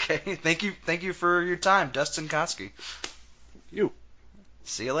 It's okay. Thank you for your time, Dustin Koski. You.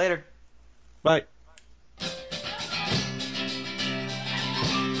 See you later. Bye.